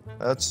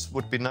 That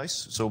would be nice.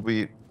 So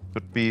we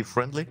could be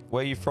friendly.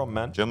 Where are you from,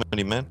 man?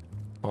 Germany, man.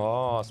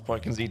 Oh,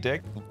 sprechen Sie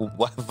Dick?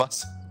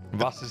 Was?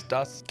 Was ist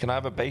das? Can I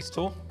have a base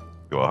tour?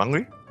 You're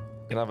hungry?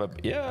 Can I have a...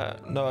 Yeah,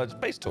 no, it's a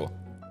base tour.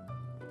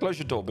 Close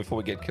your door before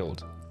we get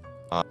killed.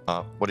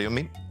 What do you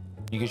mean?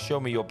 You can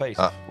show me your base.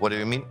 What do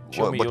you mean?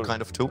 Show me what your...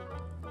 kind of tool?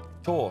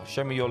 Tour.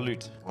 Show me your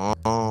loot.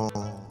 Oh.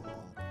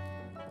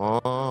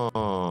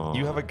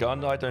 You have a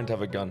gun? I don't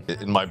have a gun.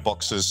 In my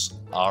boxes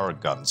are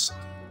guns.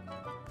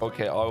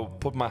 Okay, I'll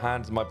put my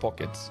hands in my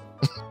pockets.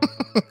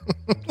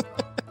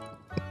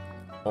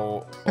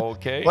 Oh,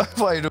 okay.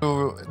 Why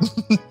do...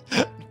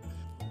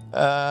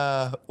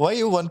 why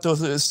you want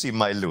to see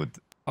my loot?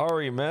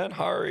 Hurry, man,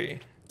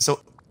 hurry.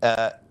 So,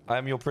 I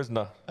am your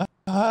prisoner.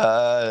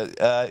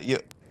 You...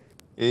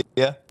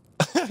 Yeah.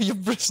 You're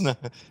prisoner.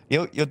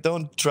 You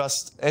don't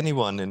trust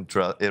anyone in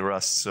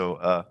Rust,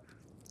 so...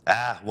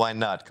 why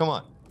not? Come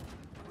on.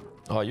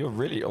 Oh, you're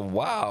really... Oh,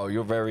 wow,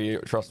 you're very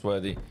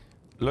trustworthy.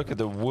 Look at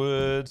the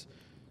wood.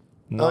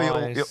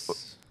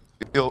 Nice.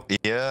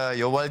 Yeah,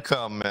 you're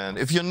welcome, man.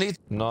 If you need...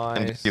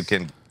 Nice. You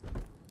can...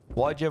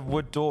 Why'd you have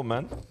wood door,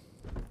 man?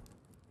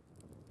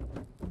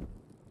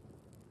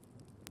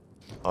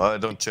 I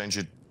don't change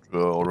it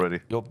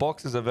already. Your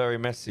boxes are very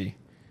messy.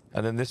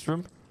 And then this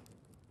room?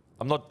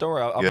 I'm not... Don't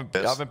worry, I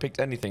haven't picked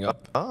anything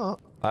up. I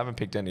haven't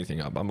picked anything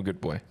up. I'm a good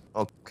boy.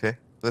 Okay.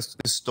 This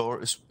store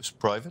is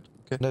private.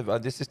 Okay. No,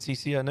 this is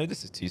TC. I know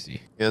this is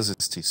TC. Yes,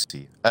 it's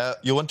TC.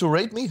 You want to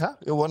raid me, huh?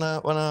 You want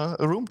a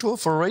room tour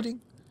for raiding?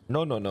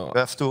 No, no, no. We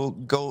have to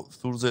go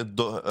through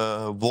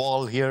the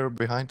wall here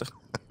behind.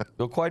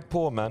 You're quite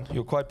poor, man.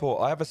 You're quite poor.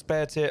 I have a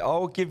spare tier. I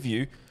will give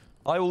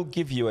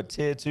you a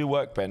tier 2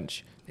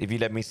 workbench if you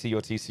let me see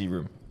your TC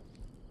room.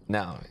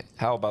 Now,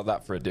 how about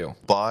that for a deal?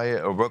 Buy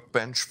a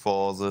workbench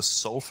for the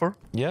sulfur?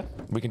 Yeah,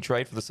 we can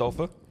trade for the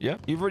sulfur. Yeah,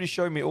 you've already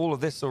shown me all of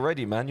this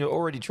already, man. You're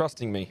already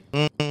trusting me.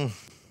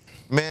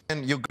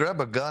 Man, you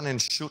grab a gun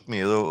and shoot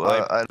me, though.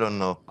 I don't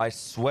know. I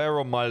swear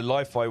on my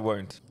life I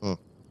won't.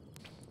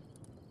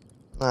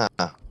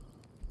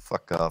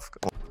 Fuck off.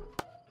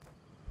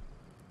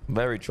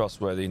 Very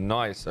trustworthy.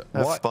 Nice.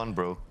 Have fun,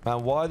 bro.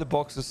 Man, why are the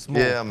boxes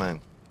small? Yeah, man.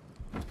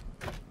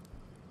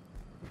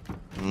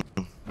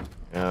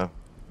 Yeah.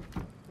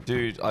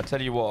 Dude, I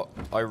tell you what,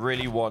 I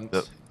really want...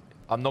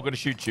 I'm not going to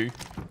shoot you.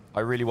 I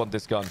really want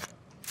this gun.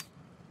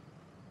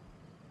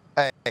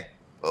 Hey,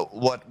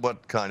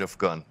 what kind of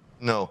gun?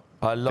 No.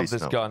 I love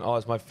this gun. Oh,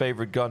 it's my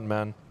favorite gun,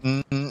 man.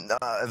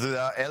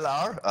 The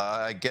LR?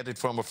 I get it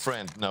from a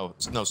friend. No,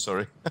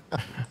 sorry.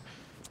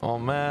 Oh,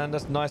 man,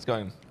 that's a nice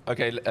gun.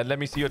 Okay, let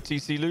me see your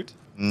TC loot.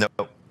 No.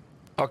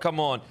 Oh, come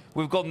on.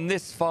 We've gotten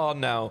this far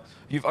now.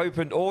 You've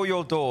opened all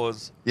your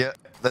doors. Yeah,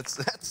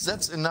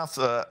 that's enough.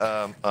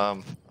 I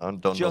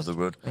don't know the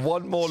word.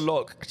 One more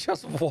lock.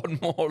 Just one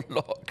more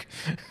lock.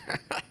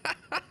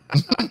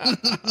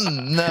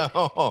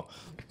 No.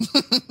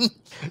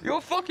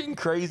 You're fucking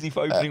crazy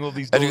for opening all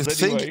these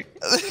doors anyway.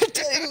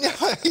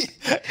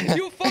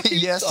 You're fucking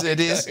Yes, psycho. it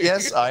is.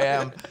 Yes, I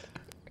am.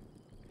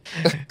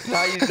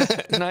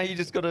 now you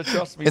just gotta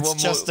trust me. It's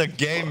just a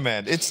game,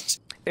 man.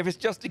 If it's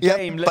just a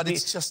game,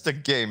 it's just a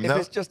game. If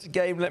it's just a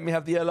game, let me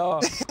have the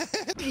LR.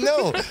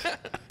 No.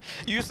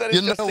 You said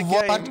it's just a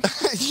game.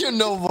 You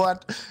know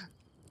what?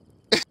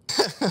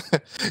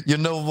 You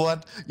know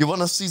what? You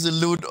wanna see the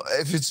loot?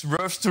 If it's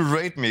worth to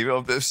raid me, or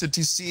if the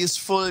TC is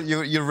full,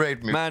 you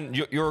raid me. Man,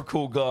 you're a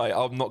cool guy.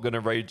 I'm not gonna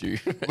raid you.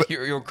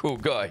 you're a cool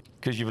guy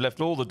because you've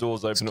left all the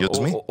doors open. Excuse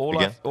me? All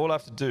Again? I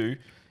have to do,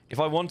 if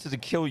I wanted to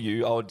kill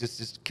you, I would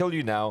just kill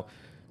you now.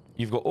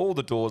 You've got all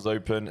the doors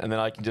open, and then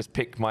I can just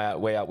pick my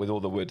way out with all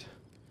the wood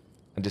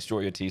and destroy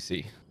your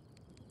TC.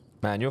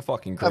 Man, you're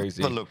fucking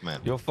crazy. Have a look,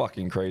 man. You're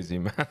fucking crazy,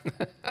 man.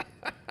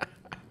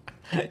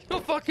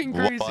 You're fucking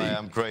crazy. Why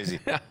I'm crazy?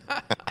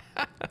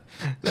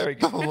 There we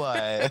go.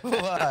 Why?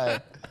 Why?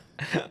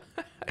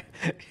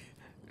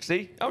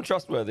 See, I'm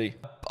trustworthy.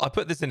 I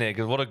put this in here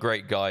because what a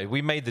great guy.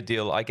 We made the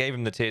deal. I gave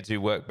him the tier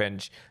 2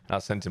 workbench and I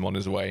sent him on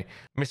his way.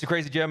 Mr.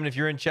 Crazy German, if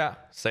you're in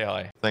chat, say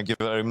hi. Thank you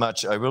very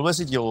much. I will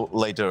visit you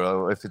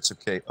later if it's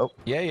okay. Oh.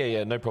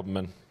 Yeah. No problem,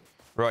 man.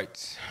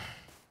 Right.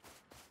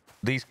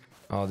 These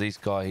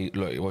guys,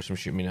 look, watch them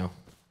shoot me now.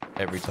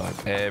 Every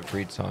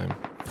time.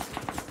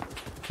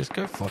 Just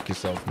go fuck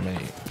yourself,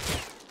 mate.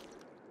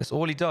 That's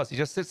all he does. He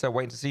just sits there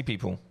waiting to see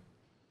people.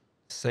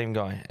 Same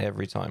guy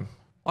every time.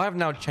 I have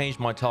now changed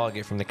my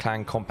target from the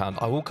clan compound.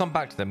 I will come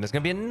back to them. There's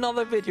going to be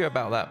another video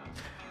about that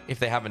if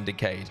they haven't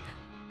decayed.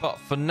 But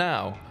for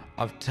now,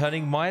 I'm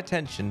turning my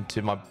attention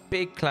to my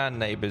big clan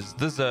neighbors,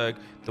 the Zerg,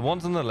 the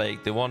ones on the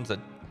lake, the ones that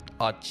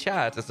are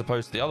Chad as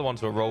opposed to the other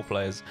ones who are role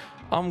players.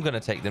 I'm going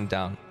to take them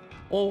down,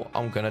 or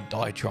I'm going to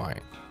die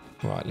trying.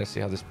 Right, let's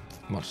see how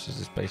much has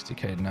this base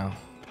decayed now.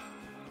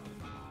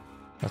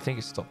 I think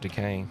it's stopped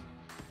decaying.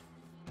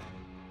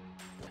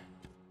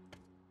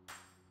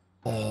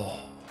 Oh,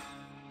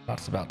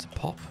 that's about to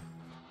pop.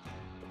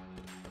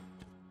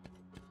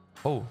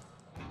 Oh,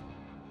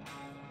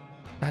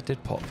 that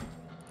did pop.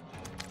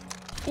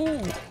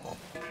 Ooh.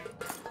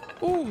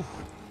 Ooh.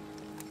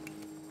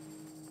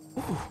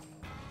 Ooh.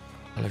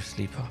 Hello,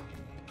 sleeper.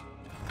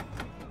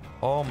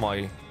 Oh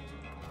my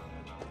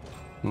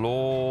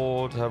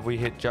Lord, have we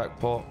hit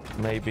jackpot?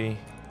 Maybe.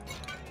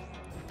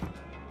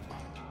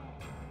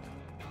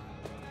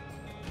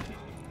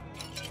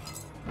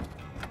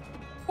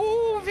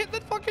 Oh, we've hit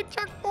the fucking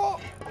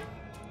jackpot.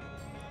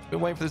 Been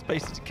waiting for this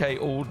base to decay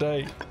all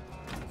day.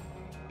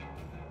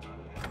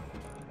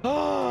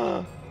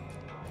 Ah.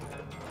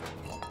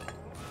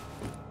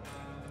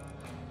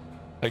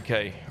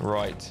 Okay,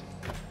 right.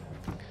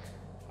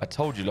 I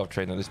told you, Love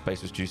Train, that this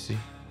base was juicy.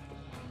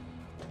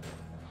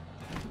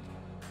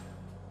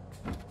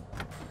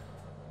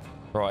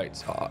 Right.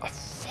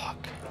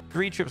 Fuck.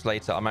 3 trips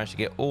later, I managed to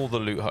get all the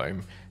loot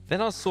home.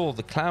 Then I saw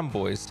the clan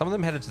boys. Some of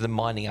them headed to the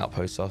mining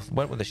outpost, so I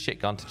went with a shit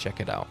gun to check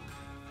it out.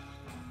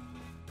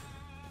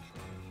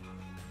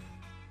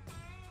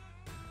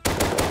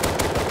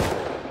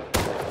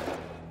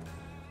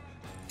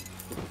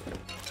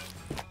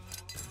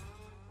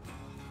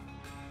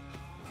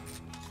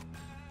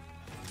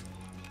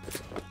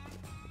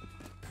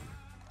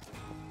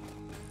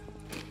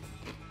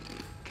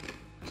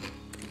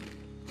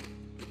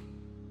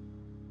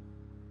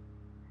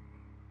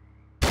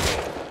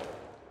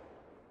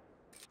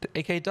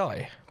 Did AK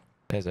die?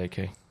 There's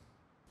AK.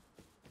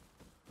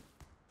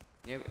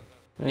 Не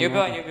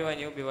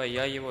убивай,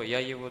 я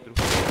его друг.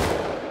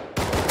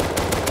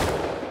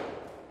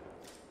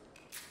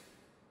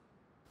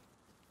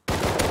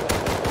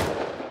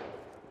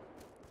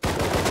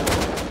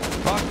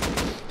 Fuck!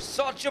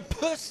 Such a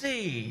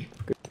pussy!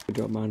 Good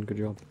job, man. Good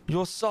job.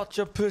 You're such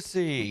a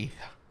pussy!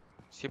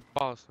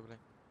 Съебался, блин.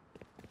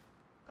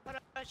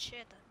 Короче,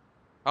 это.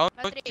 А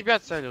он тебя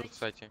целил,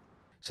 кстати.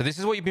 So this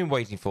is what you've been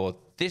waiting for.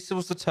 This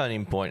was the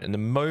turning point, and the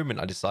moment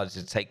I decided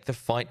to take the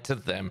fight to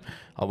them,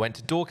 I went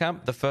to door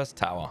camp, the first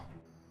tower.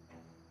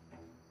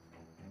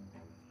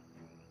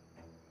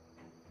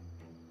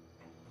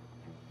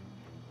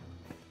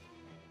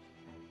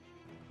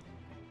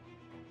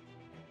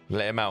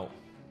 Let him out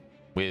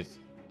with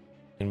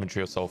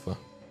inventory of sulfur.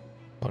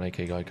 Come on,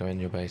 AK guy, go in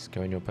your base.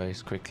 Go in your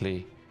base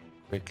quickly.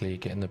 Quickly,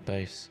 get in the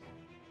base.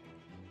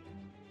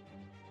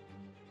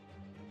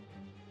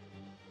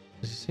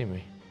 Does he see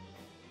me?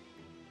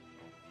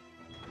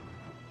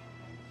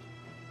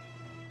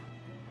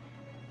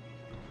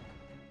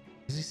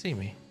 Does he see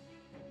me?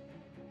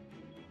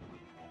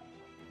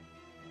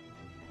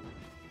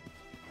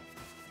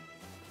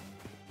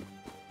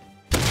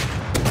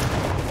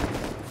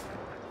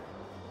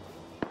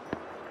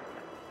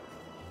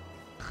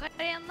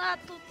 Хрена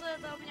тут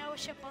это, у меня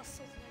вообще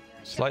посыл.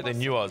 It's like they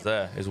knew I was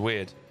there. It's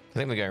weird. I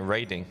think they're going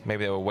raiding.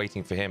 Maybe they were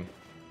waiting for him.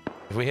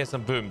 If we hear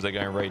some booms, they're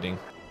going raiding.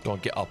 Go on,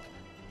 get up.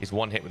 He's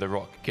one hit with a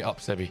rock. Get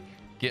up, Sebby.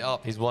 Get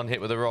up. He's one hit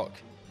with a rock.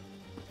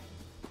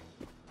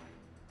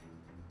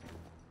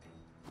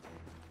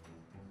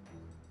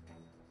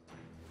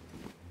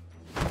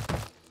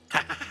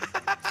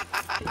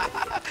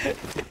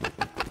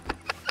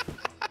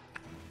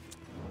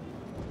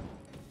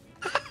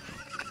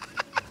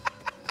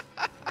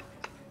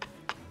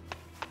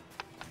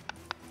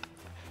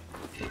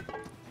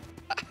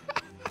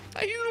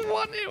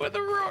 One hit with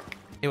a rock.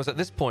 It was at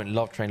this point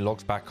Love Train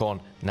logs back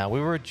on. Now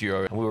we were a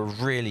duo and we were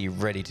really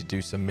ready to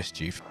do some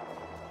mischief.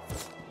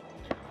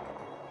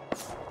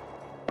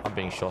 I'm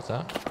being shot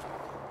at.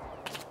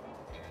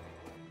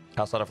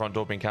 Outside the front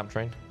door being camp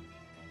train.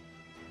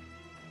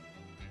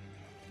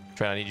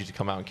 Train, I need you to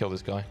come out and kill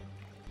this guy.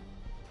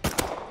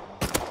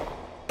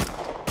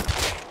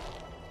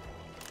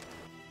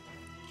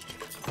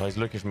 Oh, he's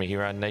looking for me. He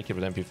ran naked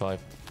with MP5.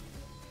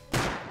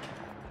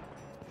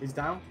 He's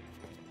down.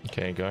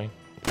 Okay, going.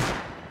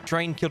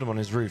 Train killed him on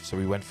his roof, so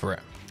we went for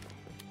it.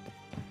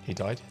 He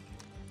died.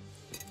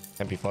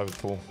 MP5 with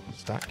full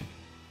stack.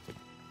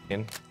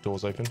 In.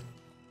 Doors open.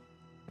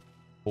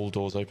 All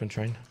doors open,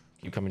 train.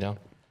 Keep coming down.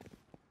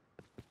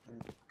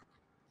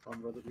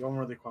 You're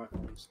really quiet.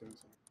 I'm just doing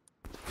something.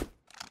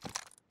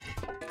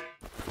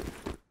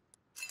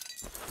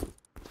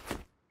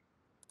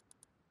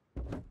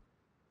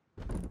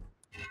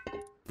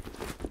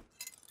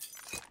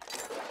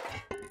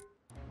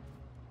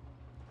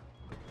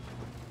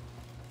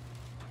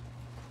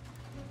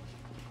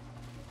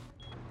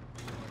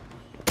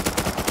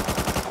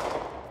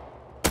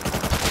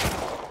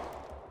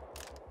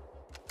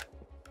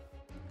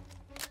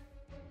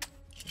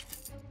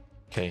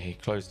 Okay, he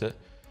closed it.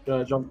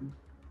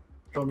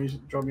 Drop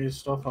me your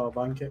stuff. I'll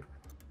bank it.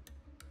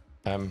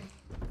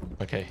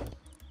 Okay.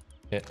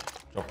 Yeah,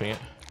 dropping it.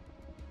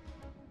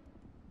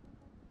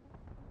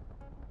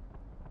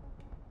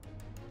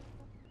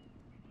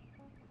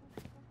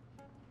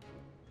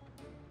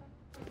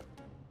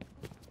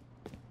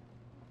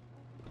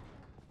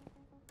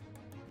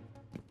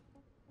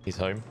 He's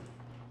home.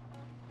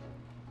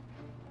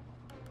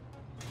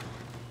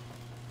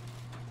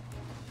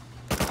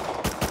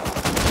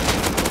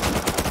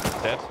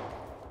 Dead.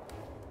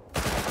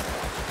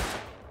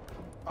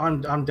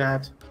 I'm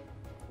dead.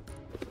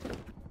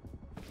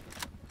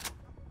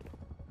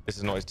 This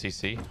is not his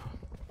TC.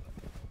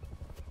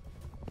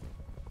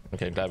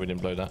 Okay, glad we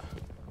didn't blow that.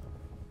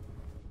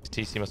 His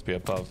TC must be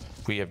above.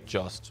 We have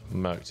just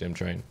murked him,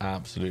 train.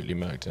 Absolutely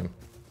murked him.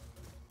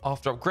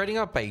 After upgrading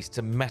our base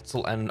to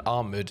metal and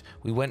armored,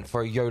 we went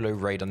for a YOLO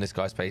raid on this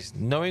guy's base.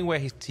 Knowing where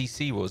his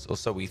TC was, or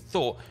so we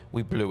thought,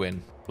 we blew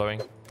in.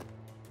 Blowing.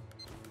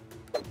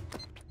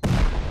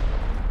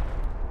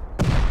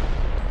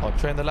 Oh,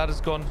 train, the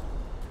ladder's gone.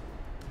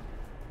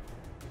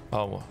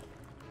 Oh.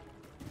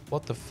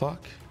 What the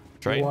fuck?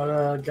 Train? You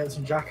wanna get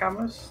some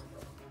jackhammers?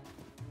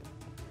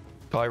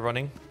 Guy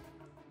running.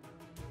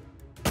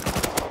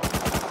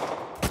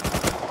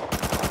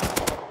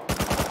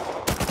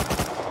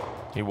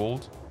 He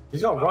walled.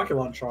 He's got a rocket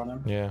launcher on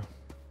him. Yeah.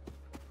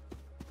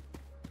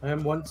 I hit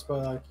him once, but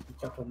like, he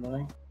kept on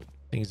running. I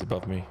think he's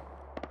above me.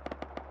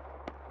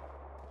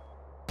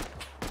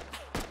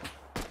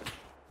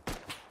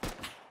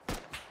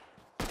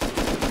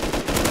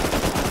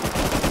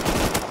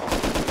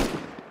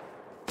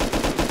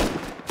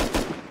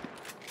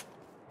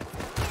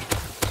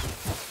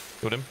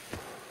 Killed him.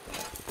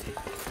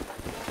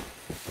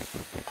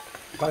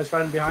 Guy's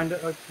running behind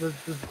it. Like,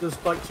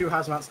 there's like 2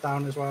 hazmats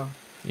down as well.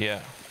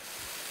 Yeah.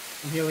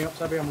 I'm healing up,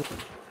 Sebby.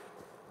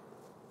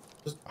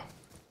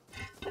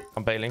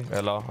 I'm bailing.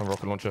 LR and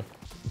rocket launcher.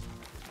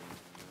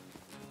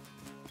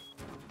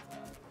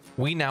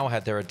 We now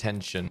had their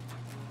attention.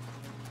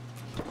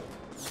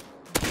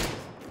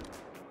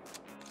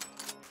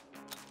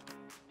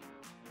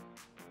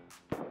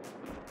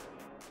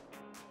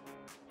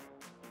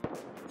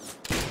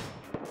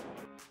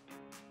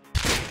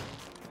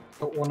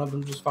 But one of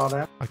them just fell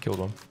down. I killed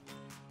one.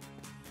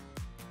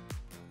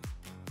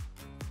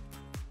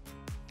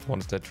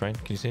 One's dead, train.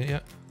 Can you see it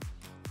yet?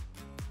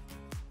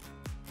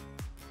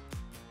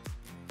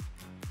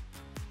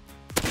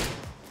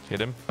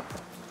 Hit him.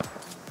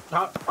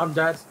 I'm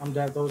dead. I'm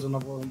dead. There was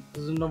another one.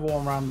 There's another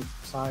one around the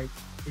side.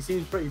 He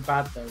seems pretty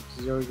bad though, because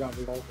he's already got a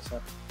revolver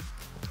set.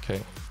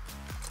 Okay.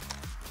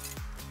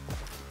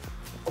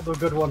 All the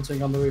good one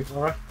thing on the roof.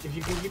 Alright, if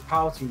you can keep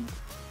pouting.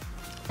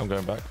 I'm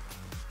going back.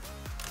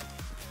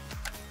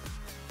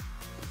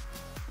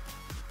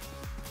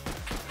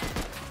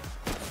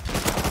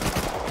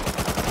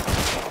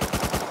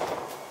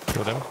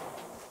 Killed him.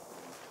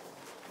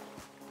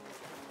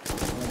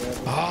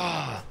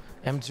 Ah!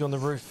 M2 on the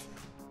roof.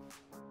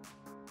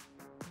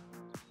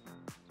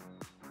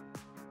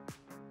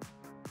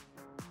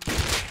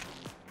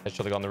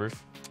 Headshot the guy on the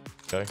roof.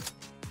 Go.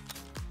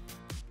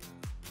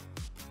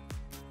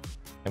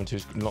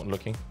 M2's not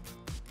looking.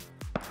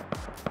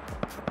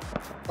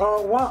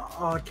 Oh, what?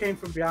 Oh, it came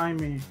from behind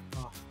me.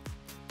 Oh.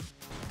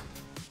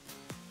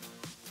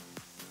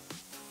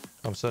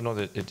 I'm so annoyed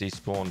that it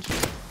despawned.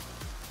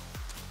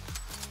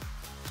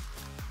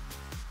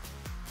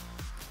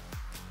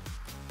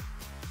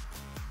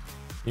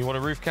 You want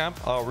a roof camp?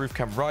 Oh, roof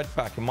camp right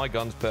back, and my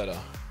gun's better.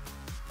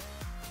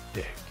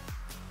 Dick.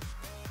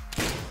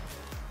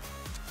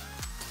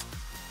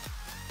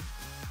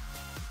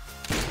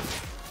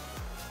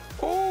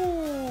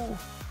 Oh!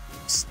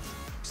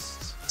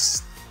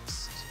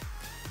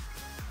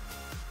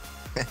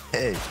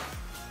 Hey.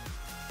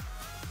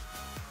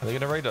 Are they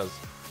gonna raid us?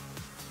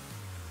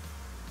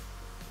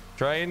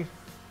 Train?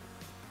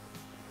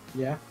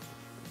 Yeah.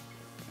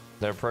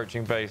 They're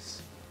approaching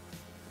base.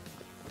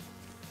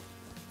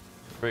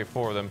 3 or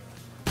 4 of them.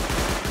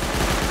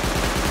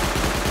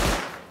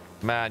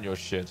 Man, you're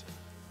shit.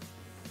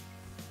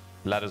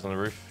 Ladders on the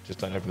roof. Just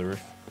don't open the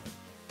roof.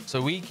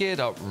 So we geared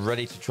up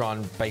ready to try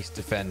and base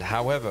defend.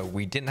 However,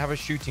 we didn't have a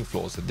shooting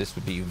floor, so this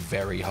would be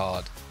very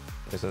hard.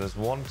 Okay, so there's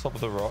one top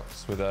of the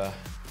rocks with a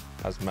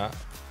hazmat.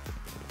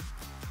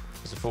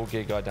 There's a full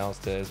gear guy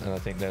downstairs, and I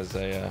think there's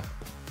a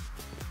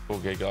full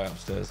gear guy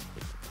upstairs.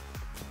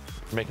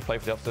 Make a play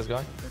for the upstairs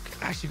guy.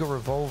 Actually got a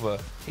revolver.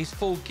 He's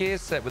full gear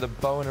set with a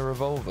bow and a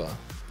revolver.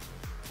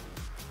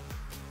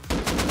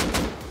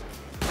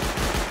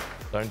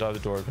 Don't dive the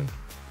door open.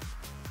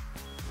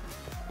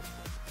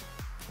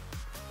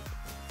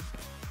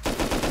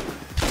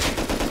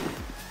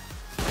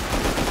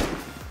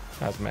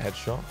 That's my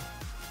headshot.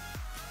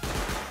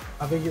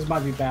 I think this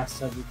might be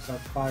best because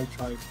I've probably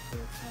tried to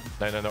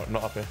kill him. No,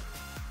 not up here.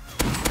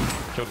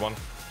 Killed one.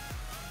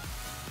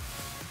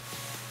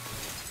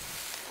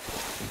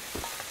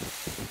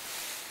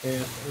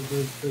 Yeah,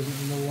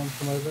 there's no one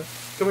come over.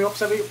 Can we up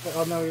Sebby?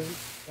 Oh no, he isn't.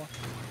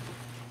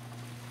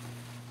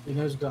 He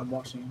knows that I'm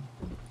watching him.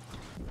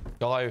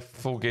 Guy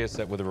full gear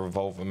set with a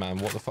revolver, man.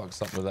 What the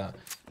fuck's up with that?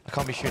 I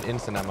can't be shooting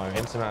instant ammo.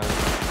 Instant ammo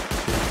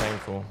is too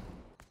painful.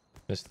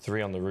 There's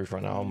 3 on the roof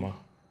right now. Alma.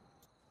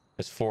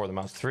 There's 4 of them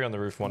out. 3 on the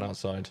roof, 1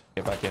 outside.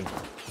 Get back in.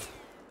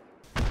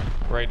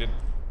 Raided.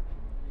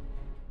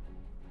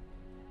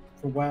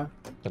 From where?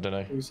 I don't know.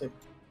 What do you say?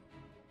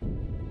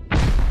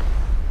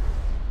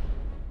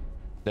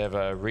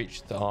 They've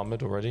reached the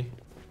armored already.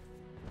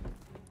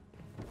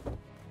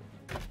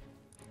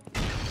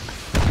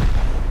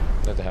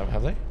 No, they haven't,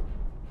 have they?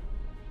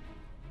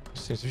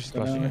 Seems to be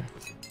splashing it.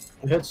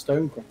 I heard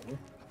stone crackle.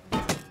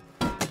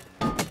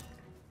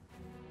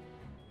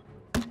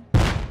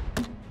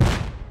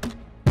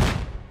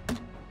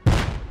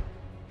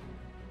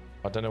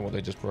 I don't know what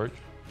they just broke.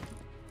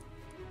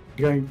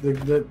 You're going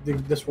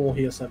this wall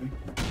here, Sebby.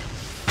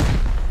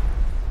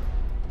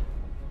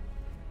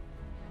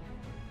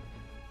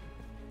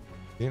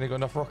 You think they got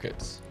enough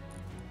rockets?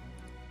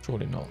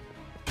 Surely not.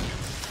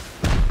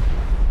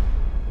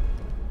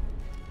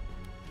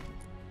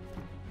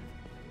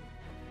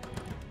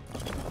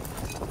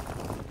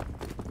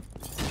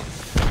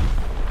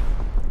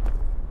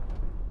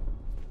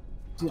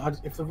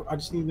 I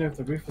just need to know if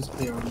the roof is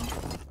clear or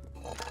not.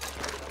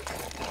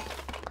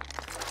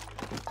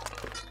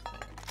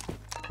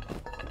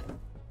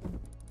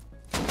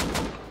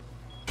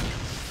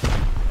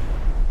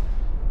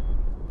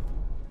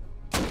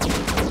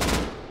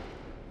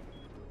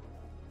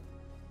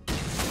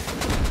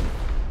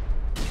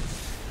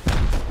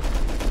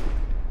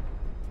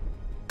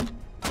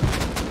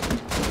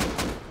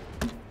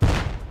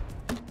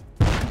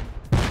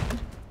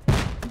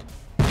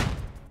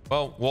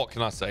 Well, what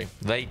can I say?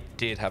 They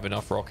did have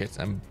enough rockets,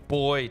 and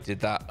boy, did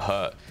that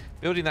hurt.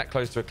 Building that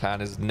close to a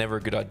clan is never a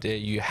good idea.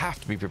 You have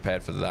to be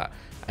prepared for that.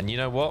 And you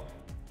know what?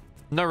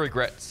 No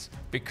regrets,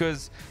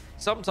 because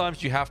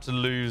sometimes you have to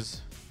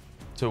lose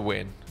to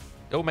win.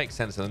 It'll make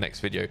sense in the next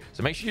video.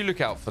 So make sure you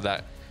look out for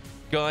that.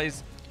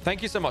 Guys,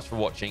 thank you so much for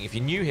watching. If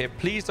you're new here,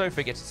 please don't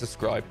forget to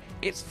subscribe.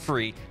 It's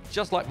free,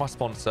 just like my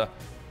sponsor,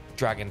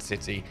 Dragon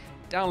City.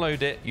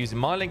 Download it using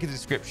my link in the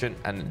description,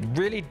 and it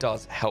really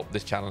does help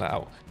this channel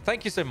out.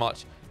 Thank you so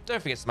much. Don't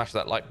forget to smash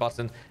that like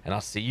button, and I'll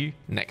see you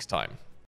next time.